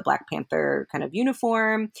think of as the Black Panther kind of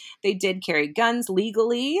uniform. They did carry guns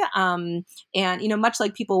legally. And, much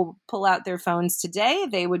like people pull out their phones today,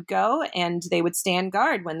 they would go and they would stand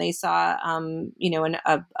guard when they saw,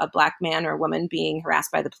 a Black man or woman being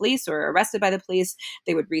harassed by the police or arrested by the police.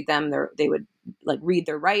 They would read them. They would read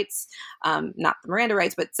their rights, not the Miranda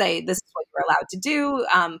rights, but say, this is what you're allowed to do,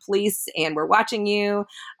 police, and we're watching you.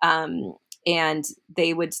 And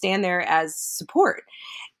they would stand there as support,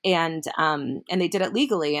 and they did it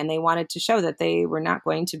legally, and they wanted to show that they were not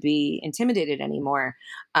going to be intimidated anymore.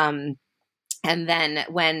 And then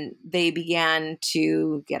when they began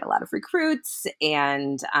to get a lot of recruits,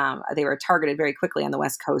 and they were targeted very quickly on the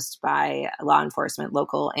West Coast by law enforcement,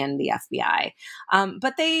 local and the FBI.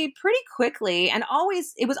 But they pretty quickly, and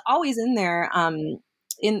it was always in their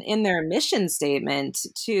in their mission statement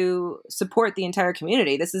to support the entire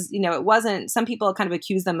community. This is, it wasn't, some people kind of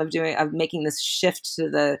accuse them of making this shift to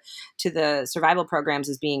the survival programs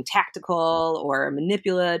as being tactical or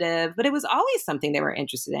manipulative, but it was always something they were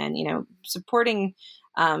interested in, supporting,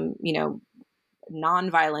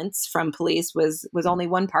 nonviolence from police was only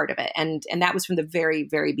one part of it. And that was from the very,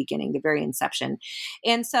 very beginning, the very inception.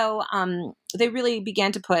 And so they really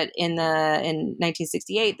began to put in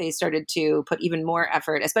 1968, they started to put even more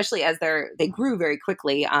effort, especially as they grew very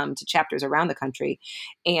quickly to chapters around the country.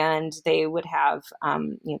 And they would have,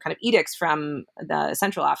 kind of edicts from the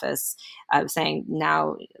central office saying,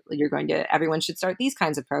 now everyone should start these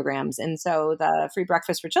kinds of programs. And so the Free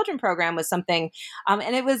Breakfast for Children program was something,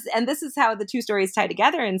 and this is how the two stories tie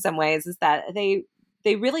together in some ways, is that they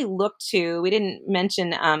really looked to, we didn't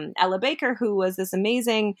mention Ella Baker, who was this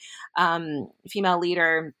amazing female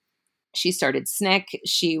leader. She started SNCC.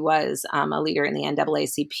 She was a leader in the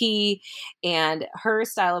NAACP, and her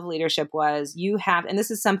style of leadership was and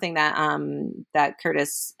this is something that that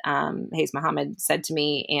Curtis Hayes Muhammad said to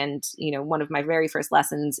me, and one of my very first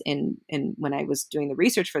lessons in when I was doing the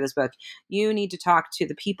research for this book, you need to talk to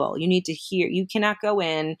the people. You need to hear. You cannot go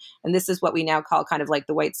in, and this is what we now call kind of like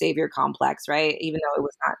the white savior complex, right? Even though it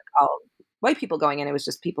was not all white people going in, it was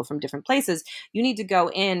just people from different places. You need to go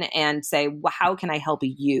in and say, well, how can I help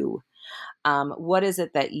you? What is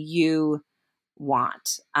it that you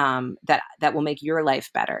want that will make your life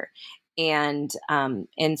better? And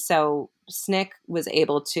so SNCC was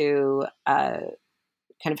able to kind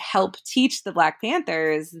of help teach the Black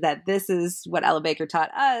Panthers that this is what Ella Baker taught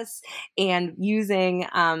us, and using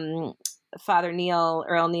Father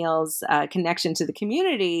Earl Neal's connection to the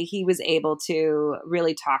community, he was able to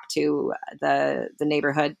really talk to the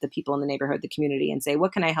neighborhood, the people in the neighborhood, the community, and say,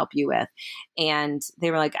 what can I help you with? And they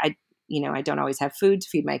were like, I don't always have food to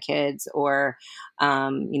feed my kids, or,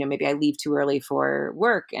 maybe I leave too early for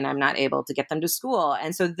work and I'm not able to get them to school.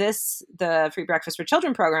 And so the Free Breakfast for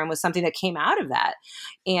Children program was something that came out of that.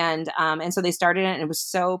 And so they started it, and it was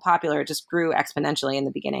so popular. It just grew exponentially in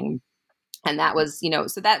the beginning. And that was,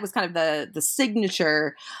 so that was kind of the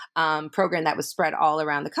signature program that was spread all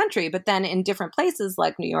around the country. But then in different places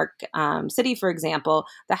like New York City, for example,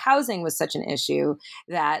 the housing was such an issue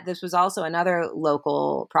that this was also another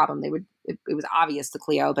local problem. It was obvious to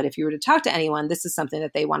Cleo, but if you were to talk to anyone, this is something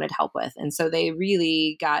that they wanted help with. And so they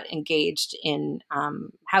really got engaged in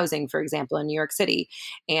housing, for example, in New York City.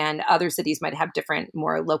 And other cities might have different,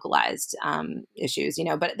 more localized issues,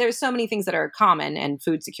 but there's so many things that are common, and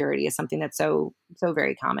food security is something that's so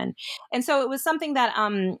very common. And so it was something that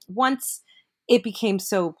once it became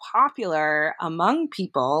so popular among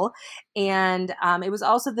people. And it was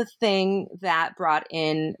also the thing that brought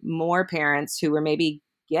in more parents who were maybe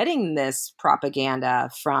getting this propaganda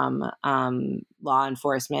from law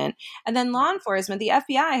enforcement. And then law enforcement, the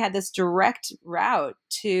FBI had this direct route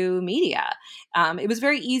to media. It was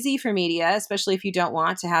very easy for media, especially if you don't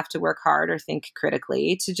want to have to work hard or think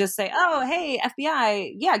critically, to just say, oh, hey,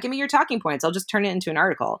 FBI, yeah, give me your talking points. I'll just turn it into an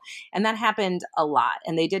article. And that happened a lot,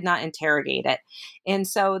 and they did not interrogate it. And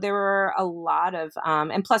so there were a lot of,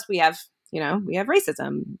 and plus we have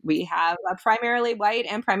racism. We have a primarily white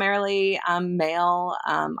and primarily male,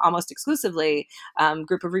 almost exclusively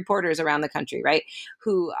group of reporters around the country, right,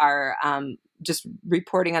 who are just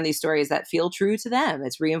reporting on these stories that feel true to them.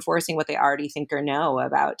 It's reinforcing what they already think or know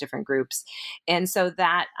about different groups. And so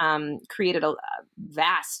that created a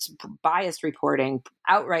vast biased reporting,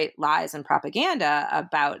 outright lies and propaganda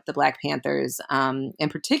about the Black Panthers,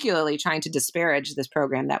 and particularly trying to disparage this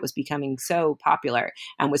program that was becoming so popular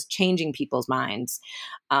and was changing people's minds.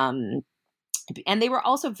 And they were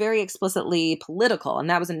also very explicitly political. And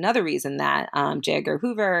that was another reason that J. Edgar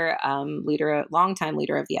Hoover, longtime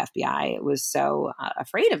leader of the FBI, was so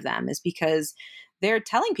afraid of them, is because they're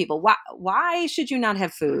telling people, why should you not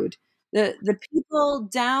have food? The people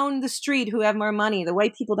down the street who have more money, the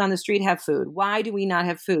white people down the street have food. Why do we not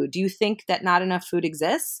have food? Do you think that not enough food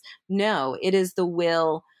exists? No, it is the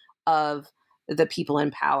will of the people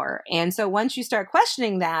in power. And so once you start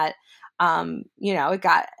questioning that, it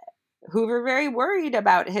got Hoover very worried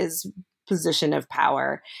about his position of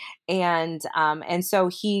power, and so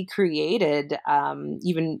he created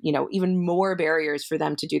even more barriers for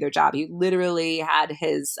them to do their job. He literally had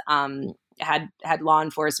his had law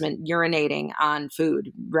enforcement urinating on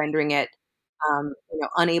food, rendering it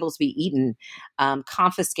unable to be eaten,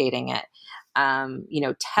 confiscating it.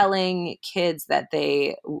 Telling kids that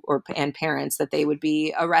and parents that they would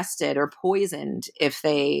be arrested or poisoned if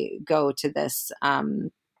they go to this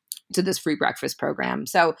free breakfast program.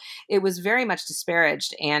 So it was very much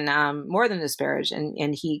disparaged, and more than disparaged.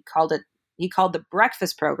 And he called the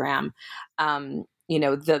breakfast program,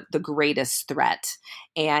 the greatest threat.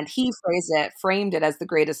 And he framed it as the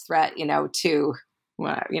greatest threat,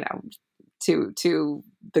 to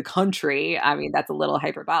the country. I mean, that's a little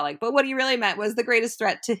hyperbolic, but what he really meant was the greatest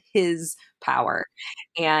threat to his power.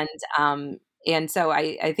 And so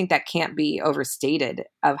I think that can't be overstated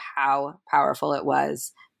of how powerful it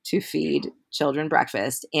was to feed children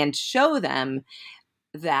breakfast and show them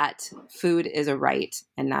that food is a right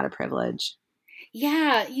and not a privilege.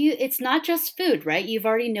 Yeah, it's not just food, right? You've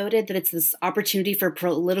already noted that it's this opportunity for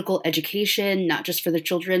political education, not just for the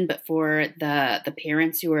children, but for the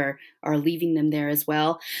parents who are leaving them there as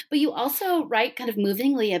well. But you also write kind of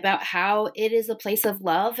movingly about how it is a place of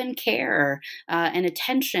love and care and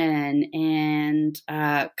attention and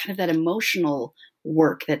kind of that emotional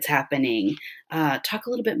work that's happening. Talk a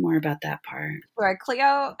little bit more about that part. Sure.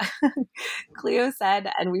 Cleo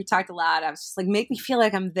said, and we've talked a lot, I was just like, make me feel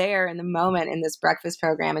like I'm there in the moment in this breakfast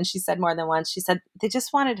program. And she said more than once, she said, they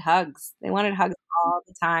just wanted hugs. They wanted hugs all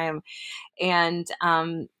the time. And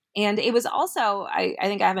it was also, I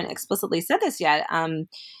think I haven't explicitly said this yet,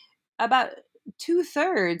 about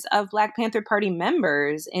 2/3 of Black Panther Party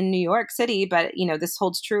members in New York City, but this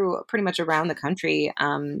holds true pretty much around the country,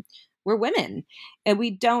 we're women. And we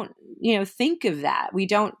don't, think of that. We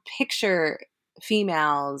don't picture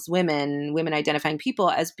females, women identifying people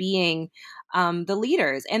as being the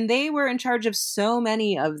leaders. And they were in charge of so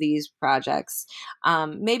many of these projects.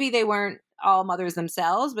 Maybe they weren't all mothers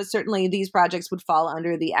themselves, but certainly these projects would fall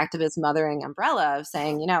under the activist mothering umbrella of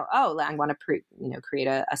saying, I want to create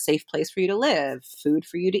a safe place for you to live, food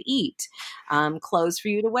for you to eat, clothes for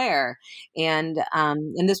you to wear. And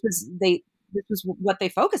this was what they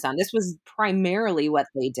focused on. This was primarily what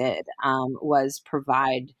they did, was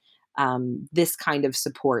provide this kind of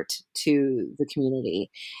support to the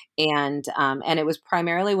community. And it was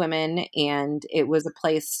primarily women, and it was a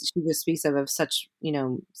place she just speaks of such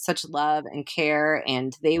love and care.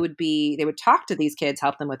 And they would talk to these kids,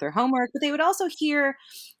 help them with their homework, but they would also hear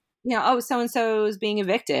oh, so-and-so is being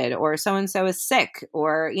evicted, or so-and-so is sick,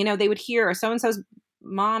 or, they would hear, or so-and-so's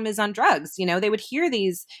mom is on drugs. They would hear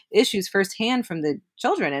these issues firsthand from the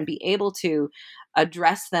children and be able to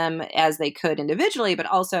address them as they could individually, but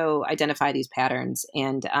also identify these patterns.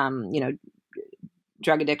 And,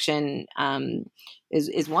 drug addiction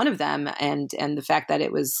is one of them. And the fact that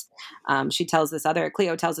it was,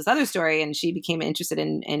 Cleo tells this other story, and she became interested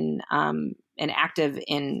in and active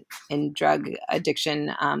in drug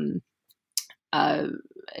addiction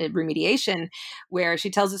remediation, where she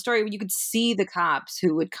tells a story where you could see the cops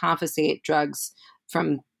who would confiscate drugs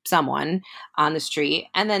from someone on the street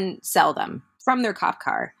and then sell them from their cop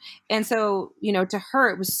car. And so, to her,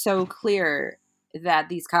 it was so clear that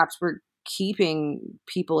these cops were keeping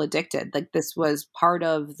people addicted. Like, this was part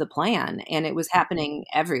of the plan, and it was happening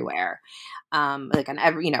everywhere. Like on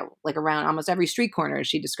every, like around almost every street corner,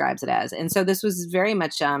 she describes it as. And so this was very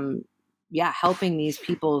much, helping these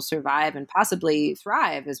people survive and possibly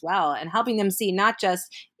thrive as well, and helping them see not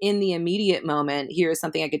just in the immediate moment, here's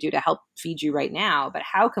something I could do to help feed you right now, but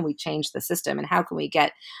how can we change the system, and how can we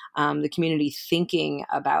get the community thinking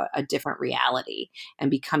about a different reality and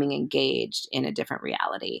becoming engaged in a different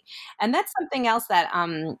reality. And that's something else that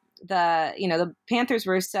the Panthers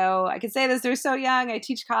were so, I could say this, they're so young. I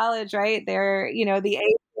teach college, right? They're, the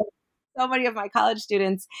age of so many of my college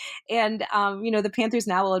students. And, the Panthers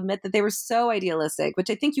now will admit that they were so idealistic, which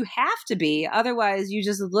I think you have to be. Otherwise, you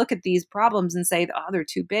just look at these problems and say, oh, they're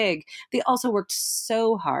too big. They also worked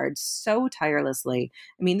so hard, so tirelessly.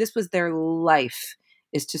 I mean, this was their life,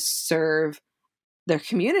 is to serve their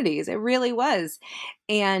communities. It really was.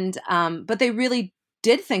 And, but they really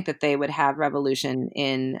did think that they would have revolution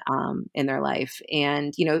in their life.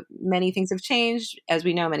 And, many things have changed. As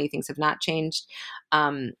we know, many things have not changed.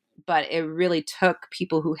 But it really took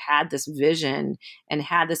people who had this vision and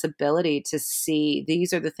had this ability to see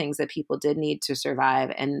these are the things that people did need to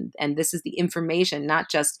survive. And this is the information,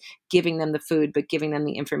 not just giving them the food, but giving them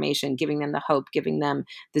the information, giving them the hope, giving them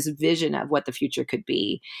this vision of what the future could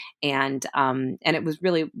be. And it was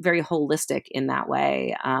really very holistic in that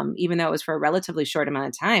way, even though it was for a relatively short amount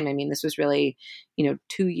of time. I mean, this was really,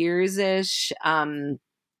 2 years-ish.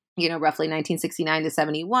 Roughly 1969 to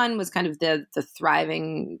 71 was kind of the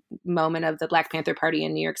thriving moment of the Black Panther Party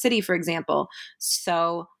in New York City, for example.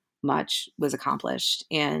 So much was accomplished.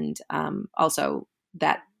 And also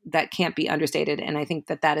that can't be understated. And I think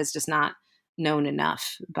that is just not known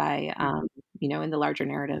enough by, in the larger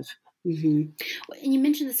narrative. Mm-hmm. And you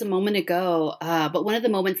mentioned this a moment ago, but one of the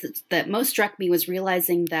moments that most struck me was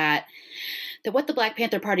realizing that what the Black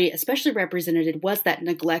Panther Party especially represented was that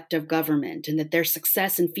neglect of government, and that their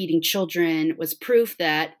success in feeding children was proof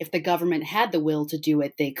that if the government had the will to do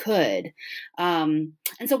it, they could. And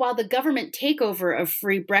so while the government takeover of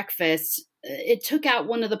free breakfast, it took out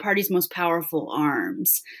one of the party's most powerful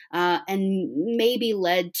arms, and maybe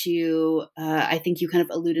led to, I think you kind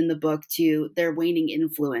of allude in the book, to their waning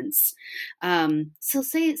influence. So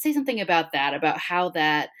say something about that, about how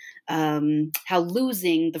that, how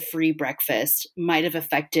losing the free breakfast might have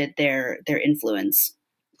affected their influence.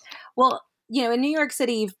 Well, in New York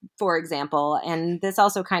City, for example, and this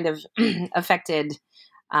also kind of affected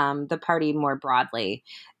the party more broadly,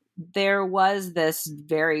 there was this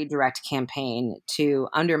very direct campaign to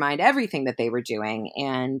undermine everything that they were doing.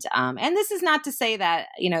 And this is not to say that,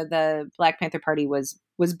 the Black Panther Party was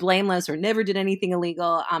blameless or never did anything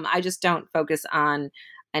illegal. I just don't focus on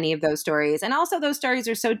any of those stories. And also those stories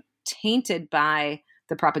are so tainted by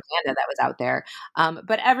the propaganda that was out there.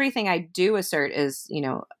 But everything I do assert is,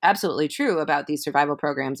 absolutely true about these survival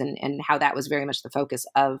programs and how that was very much the focus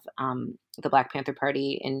of the Black Panther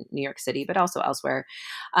Party in New York City, but also elsewhere.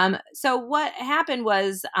 So what happened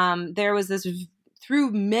was there was this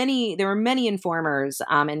there were many informers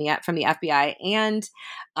from the FBI and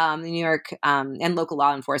the New York and local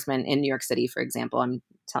law enforcement in New York City, for example. I'm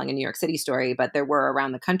telling a New York City story, but there were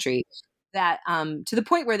around the country that to the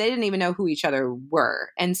point where they didn't even know who each other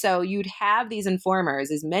were. And so you'd have these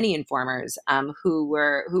many informers who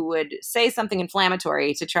would say something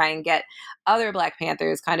inflammatory to try and get other Black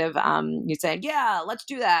Panthers kind of you'd say, yeah, let's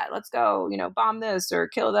do that. Let's go, bomb this or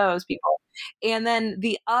kill those people. And then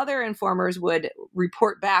the other informers would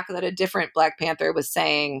report back that a different Black Panther was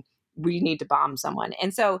saying, we need to bomb someone.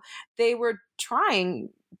 And so they were trying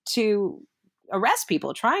to arrest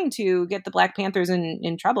people, trying to get the Black Panthers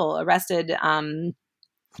in trouble, arrested,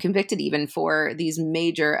 convicted even for these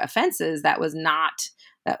major offenses. That was not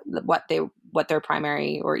what their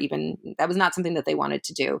primary, or even that was not something that they wanted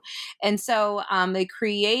to do. And so they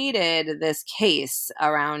created this case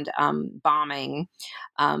around bombing,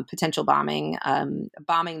 potential bombing,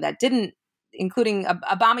 bombing that didn't including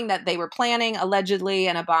a bombing that they were planning allegedly,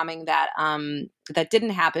 and a bombing that that didn't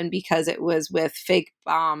happen because it was with fake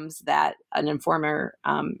bombs that an informer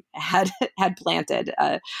had planted,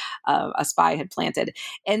 a spy had planted.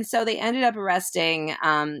 And so they ended up arresting,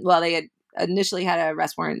 they had initially had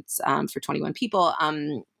arrest warrants for 21 people,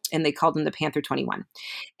 and they called them the Panther 21.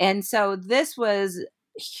 And so this was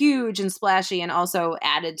huge and splashy, and also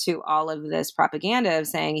added to all of this propaganda of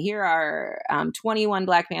saying, here are 21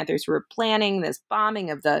 Black Panthers who were planning this bombing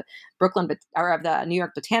of the of the New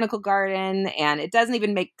York Botanical Garden, and it doesn't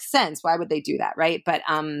even make sense. Why would they do that, right? But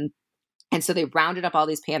and so they rounded up all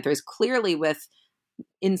these Panthers, clearly with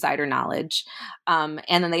insider knowledge, and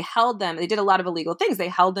then they held them. They did a lot of illegal things. They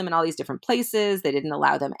held them in all these different places. They didn't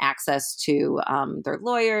allow them access to their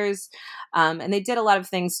lawyers, and they did a lot of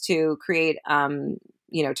things to create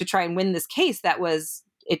to try and win this case that was,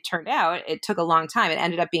 it turned out, it took a long time. It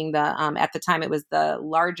ended up being at the time, it was the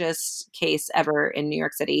largest case ever in New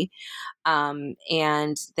York City.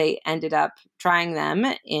 And they ended up trying them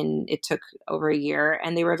it took over a year,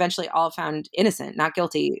 and they were eventually all found innocent, not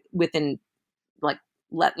guilty, within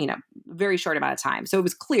very short amount of time. So it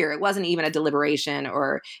was clear, it wasn't even a deliberation,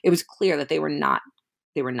 or it was clear that they were not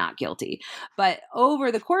guilty. But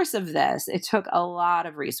over the course of this, it took a lot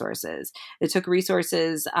of resources. They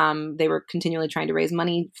were continually trying to raise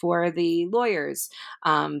money for the lawyers.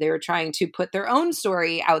 They were trying to put their own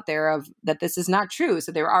story out there of that this is not true.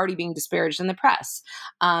 So they were already being disparaged in the press.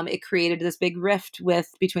 It created this big rift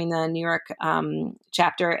between the New York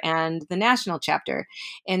chapter and the national chapter.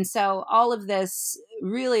 And so all of this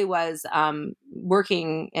really was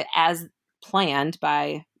working as planned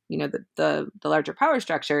by the larger power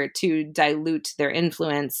structure to dilute their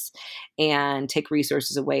influence and take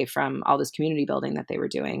resources away from all this community building that they were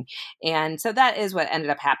doing. And so that is what ended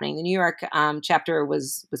up happening. The New York chapter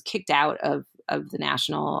was kicked out of the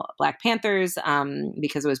National Black Panthers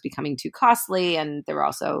because it was becoming too costly, and there were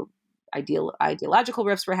also ideological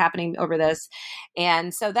rifts were happening over this.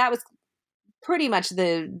 And so that was pretty much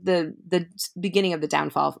the beginning of the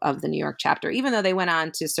downfall of the New York chapter, even though they went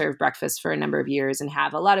on to serve breakfast for a number of years and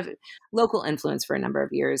have a lot of local influence for a number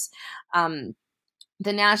of years. The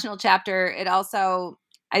national chapter, it also,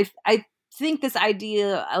 I think this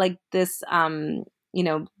idea, like this,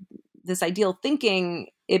 this ideal thinking,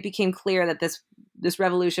 it became clear that this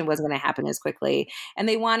revolution wasn't going to happen as quickly. And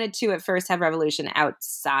they wanted to at first have revolution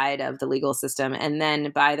outside of the legal system. And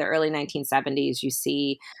then by the early 1970s, you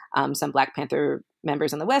see some Black Panther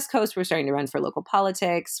members on the West Coast were starting to run for local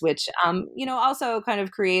politics, which, also kind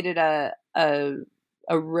of created a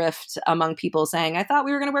rift among people saying, I thought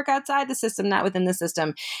we were going to work outside the system, not within the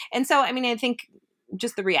system. And so, I think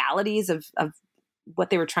just the realities of what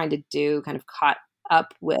they were trying to do kind of caught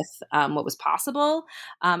up with what was possible.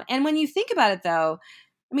 And when you think about it, though,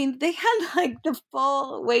 they had like the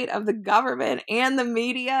full weight of the government and the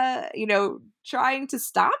media, trying to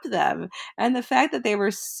stop them. And the fact that they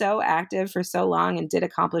were so active for so long and did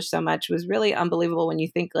accomplish so much was really unbelievable when you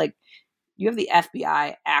think like you have the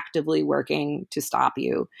FBI actively working to stop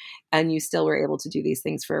you, and you still were able to do these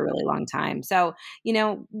things for a really long time. So,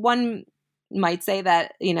 one might say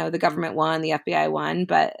that, the government won, the FBI won,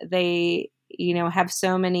 but they have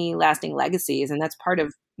so many lasting legacies. And that's part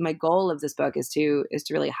of my goal of this book is to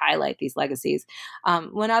really highlight these legacies.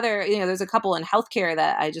 There's a couple in healthcare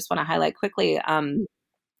that I just want to highlight quickly.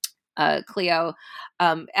 Cleo,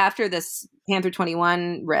 after this Panther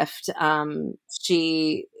 21 rift,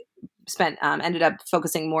 she ended up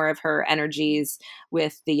focusing more of her energies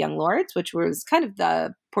with the Young Lords, which was kind of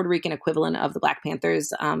the Puerto Rican equivalent of the Black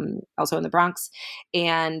Panthers, also in the Bronx.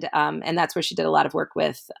 And that's where she did a lot of work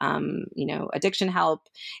with, addiction help.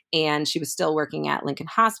 And she was still working at Lincoln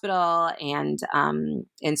Hospital. And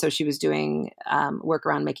so she was doing work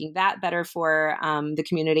around making that better for the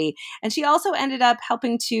community. And she also ended up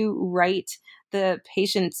helping to write the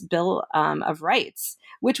Patient's Bill of Rights,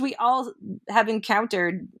 which we all have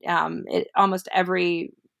encountered at almost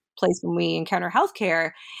every place when we encounter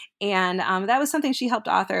healthcare. And that was something she helped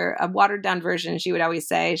author, a watered down version. She would always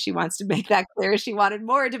say she wants to make that clear. She wanted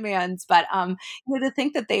more demands, but to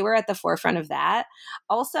think that they were at the forefront of that.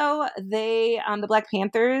 Also, the Black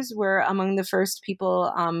Panthers were among the first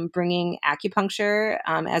people bringing acupuncture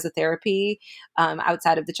as a therapy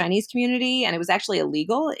outside of the Chinese community. And it was actually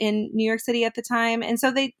illegal in New York City at the time. And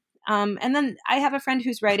so they, and then I have a friend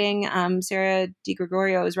who's writing, Sarah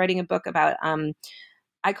DiGregorio is writing a book about,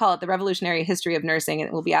 I call it The Revolutionary History of Nursing, and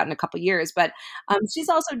it will be out in a couple of years. But she's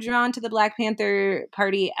also drawn to the Black Panther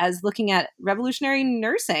Party as looking at revolutionary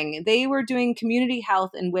nursing. They were doing community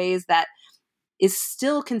health in ways that is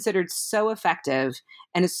still considered so effective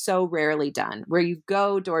and is so rarely done, where you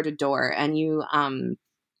go door to door and you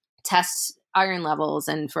test iron levels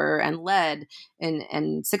and lead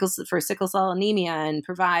and sickle cell anemia, and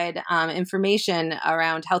provide information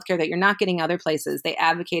around healthcare that you're not getting other places. They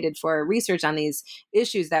advocated for research on these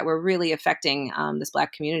issues that were really affecting this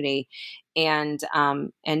Black community, and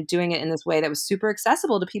doing it in this way that was super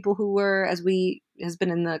accessible to people who were, as has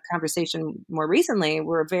been in the conversation more recently,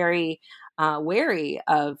 were very wary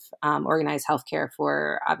of organized healthcare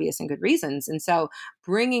for obvious and good reasons. And so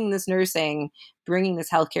bringing this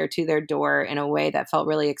healthcare to their door in a way that felt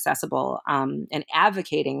really accessible, and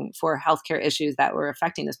advocating for healthcare issues that were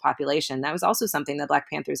affecting this population, that was also something the Black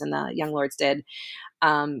Panthers and the Young Lords did,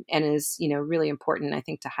 and is, really important, I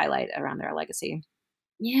think, to highlight around their legacy.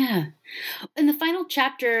 Yeah. In the final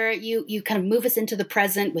chapter, you kind of move us into the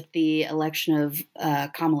present with the election of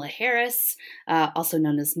Kamala Harris, also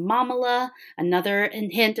known as Mamala, another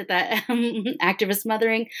hint at that activist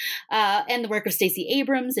mothering, and the work of Stacey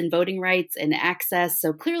Abrams in voting rights and access.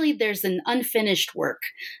 So clearly there's an unfinished work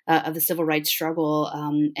of the civil rights struggle,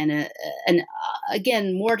 and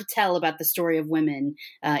again, more to tell about the story of women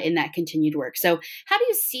in that continued work. So how do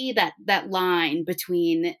you see that line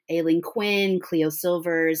between Aileen Quinn, Cleo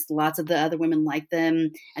Silver, lots of the other women like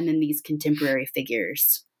them, and then these contemporary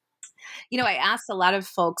figures? I asked a lot of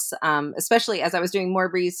folks, especially as I was doing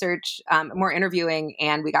more research, more interviewing,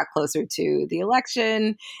 and we got closer to the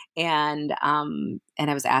election, and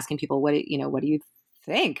I was asking people, what do you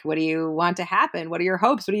think? What do you want to happen? What are your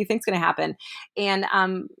hopes? What do you think is going to happen? And,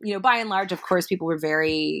 by and large, of course, people were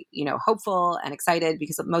very, hopeful and excited,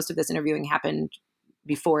 because most of this interviewing happened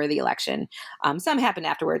before the election. Some happened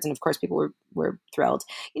afterwards, and of course people were thrilled,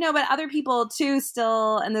 but other people too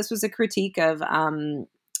still, and this was a critique of the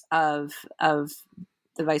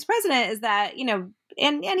vice president, is that,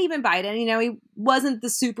 and even Biden, he wasn't the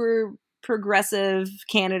super progressive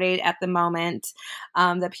candidate at the moment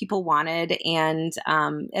that people wanted. And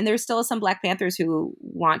there's still some Black Panthers who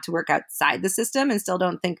want to work outside the system and still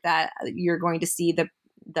don't think that you're going to see the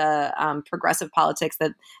progressive politics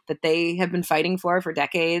that they have been fighting for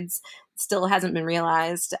decades still hasn't been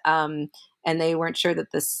realized. And they weren't sure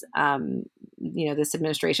that this, this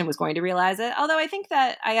administration was going to realize it. Although I think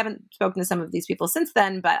that I haven't spoken to some of these people since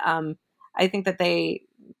then, but I think that they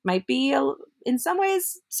might be in some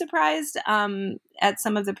ways surprised at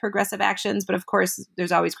some of the progressive actions. But of course,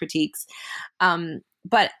 there's always critiques.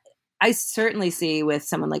 But I certainly see with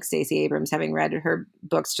someone like Stacey Abrams, having read her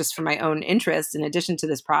books just for my own interest, in addition to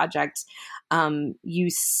this project, you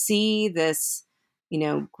see this,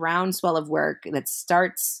 groundswell of work that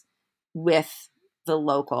starts with the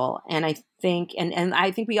local. And I think, and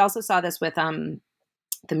I think we also saw this with the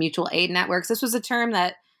mutual aid networks. This was a term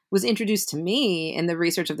that was introduced to me in the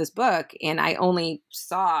research of this book, and I only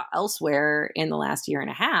saw elsewhere in the last year and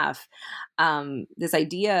a half. This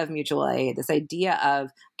idea of mutual aid, this idea of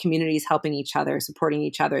communities helping each other, supporting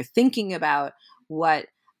each other, thinking about what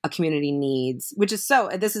a community needs, which is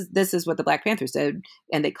this is what the Black Panthers did,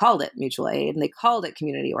 and they called it mutual aid and they called it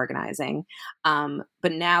community organizing.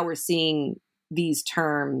 But now we're seeing these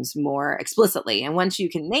terms more explicitly, and once you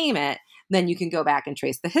can name it, then you can go back and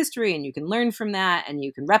trace the history, and you can learn from that, and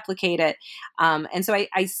you can replicate it. And so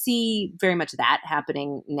I see very much that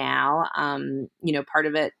happening now. Part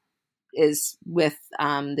of it is with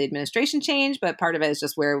the administration change, but part of it is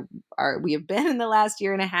just where we have been in the last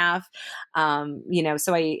year and a half.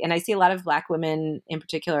 So I see a lot of Black women in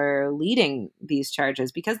particular leading these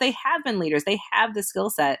charges because they have been leaders. They have the skill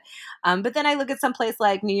set. But then I look at some place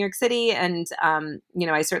like New York City, and,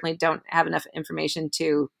 I certainly don't have enough information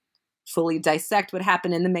to fully dissect what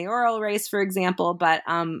happened in the mayoral race, for example. But,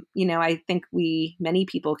 I think many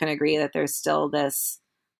people can agree that there's still this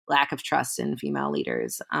lack of trust in female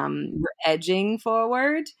leaders. We're edging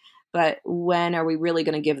forward, but when are we really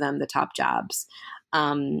going to give them the top jobs?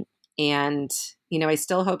 And, I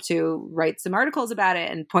still hope to write some articles about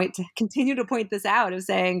it and continue to point this out, of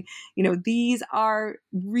saying, these are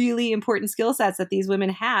really important skill sets that these women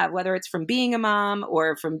have, whether it's from being a mom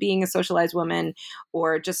or from being a socialized woman,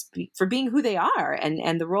 or just for being who they are,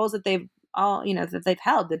 and the roles that they've that they've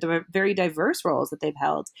held, the very diverse roles that they've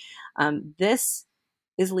held. This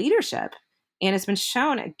is leadership. And it's been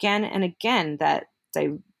shown again and again that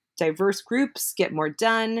diverse groups get more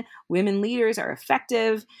done. Women leaders are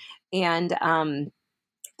effective. And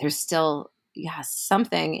there's still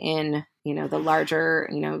something in, the larger,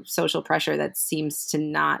 social pressure that seems to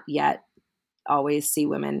not yet always see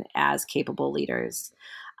women as capable leaders.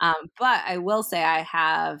 But I will say I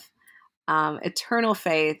have eternal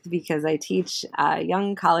faith because I teach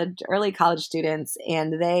early college students,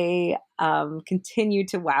 and they continue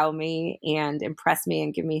to wow me and impress me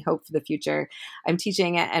and give me hope for the future. I'm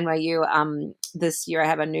teaching at NYU. This year I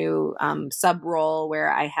have a new sub role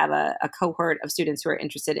where I have a cohort of students who are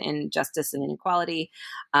interested in justice and inequality.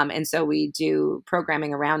 And so we do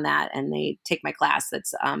programming around that, and they take my class that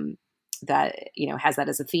has that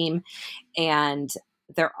as a theme. And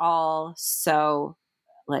they're all so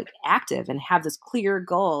active and have this clear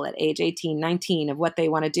goal at age 18, 19 of what they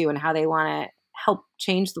want to do and how they want to help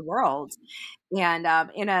change the world. And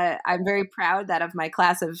I'm very proud that of my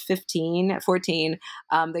class of 14,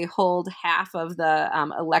 they hold half of the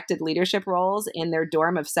elected leadership roles in their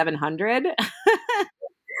dorm of 700.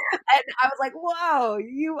 And I was like, whoa,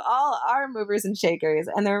 you all are movers and shakers.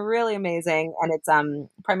 And they're really amazing. And it's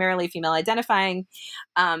primarily female identifying.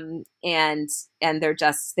 And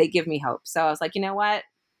they give me hope. So I was like, you know what?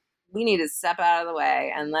 We need to step out of the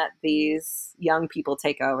way and let these young people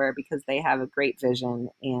take over because they have a great vision.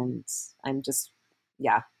 And I'm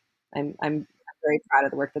very proud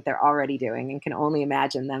of the work that they're already doing and can only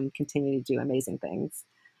imagine them continue to do amazing things.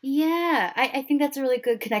 Yeah, I think that's a really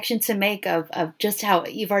good connection to make of just how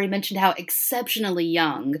you've already mentioned how exceptionally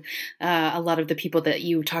young a lot of the people that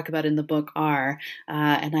you talk about in the book are.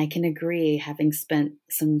 And I can agree, having spent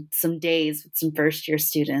some days with some first year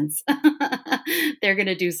students, they're going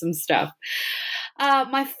to do some stuff.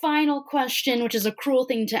 My final question, which is a cruel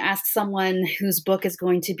thing to ask someone whose book is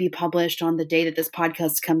going to be published on the day that this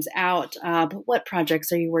podcast comes out, but what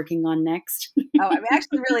projects are you working on next? Oh, I'm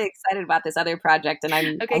actually really excited about this other project, and I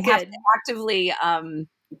have to actively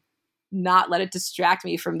not let it distract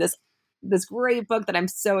me from this great book that I'm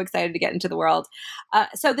so excited to get into the world.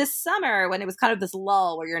 So this summer, when it was kind of this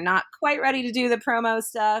lull where you're not quite ready to do the promo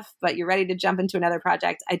stuff, but you're ready to jump into another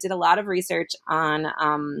project, I did a lot of research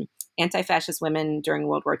on anti-fascist women during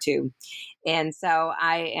World War II. And so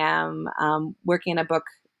I am working on a book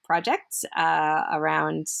project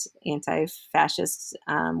around anti-fascist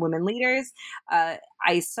women leaders.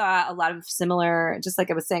 I saw a lot of similar, just like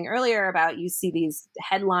I was saying earlier about, you see these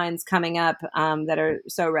headlines coming up that are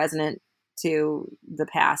so resonant to the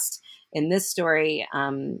past. In this story,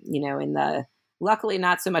 luckily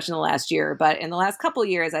not so much in the last year, but in the last couple of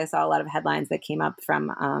years, I saw a lot of headlines that came up from,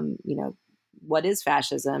 what is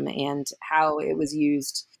fascism and how it was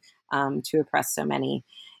used to oppress so many,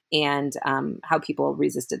 and how people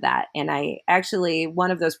resisted that. And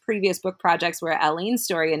one of those previous book projects where Aline's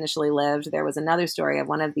story initially lived, there was another story of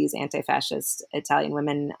one of these anti-fascist Italian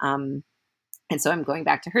women. And so I'm going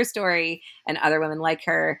back to her story and other women like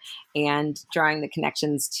her and drawing the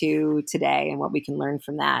connections to today and what we can learn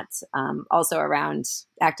from that. Also around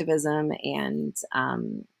activism and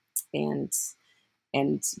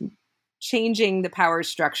changing the power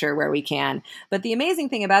structure where we can. But the amazing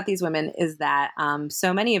thing about these women is that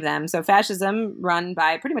so many of them, so fascism run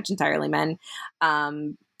by pretty much entirely men,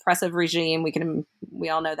 oppressive regime, we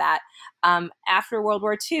all know that. After World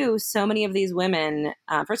War II, so many of these women,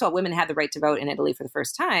 first of all, women had the right to vote in Italy for the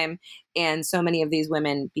first time, and so many of these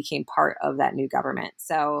women became part of that new government.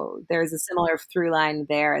 So there's a similar through line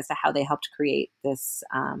there as to how they helped create this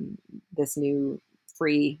new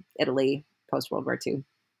free Italy post-World War II.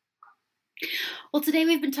 Well, today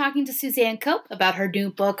we've been talking to Suzanne Cope about her new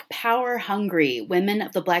book, Power Hungry, Women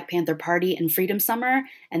of the Black Panther Party and Freedom Summer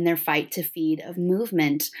and Their Fight to Feed a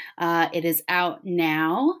Movement. It is out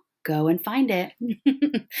now. Go and find it.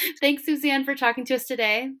 Thanks, Suzanne, for talking to us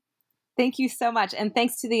today. Thank you so much. And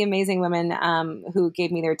thanks to the amazing women who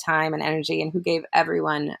gave me their time and energy and who gave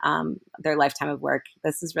everyone their lifetime of work.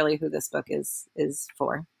 This is really who this book is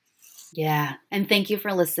for. Yeah. And thank you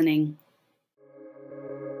for listening.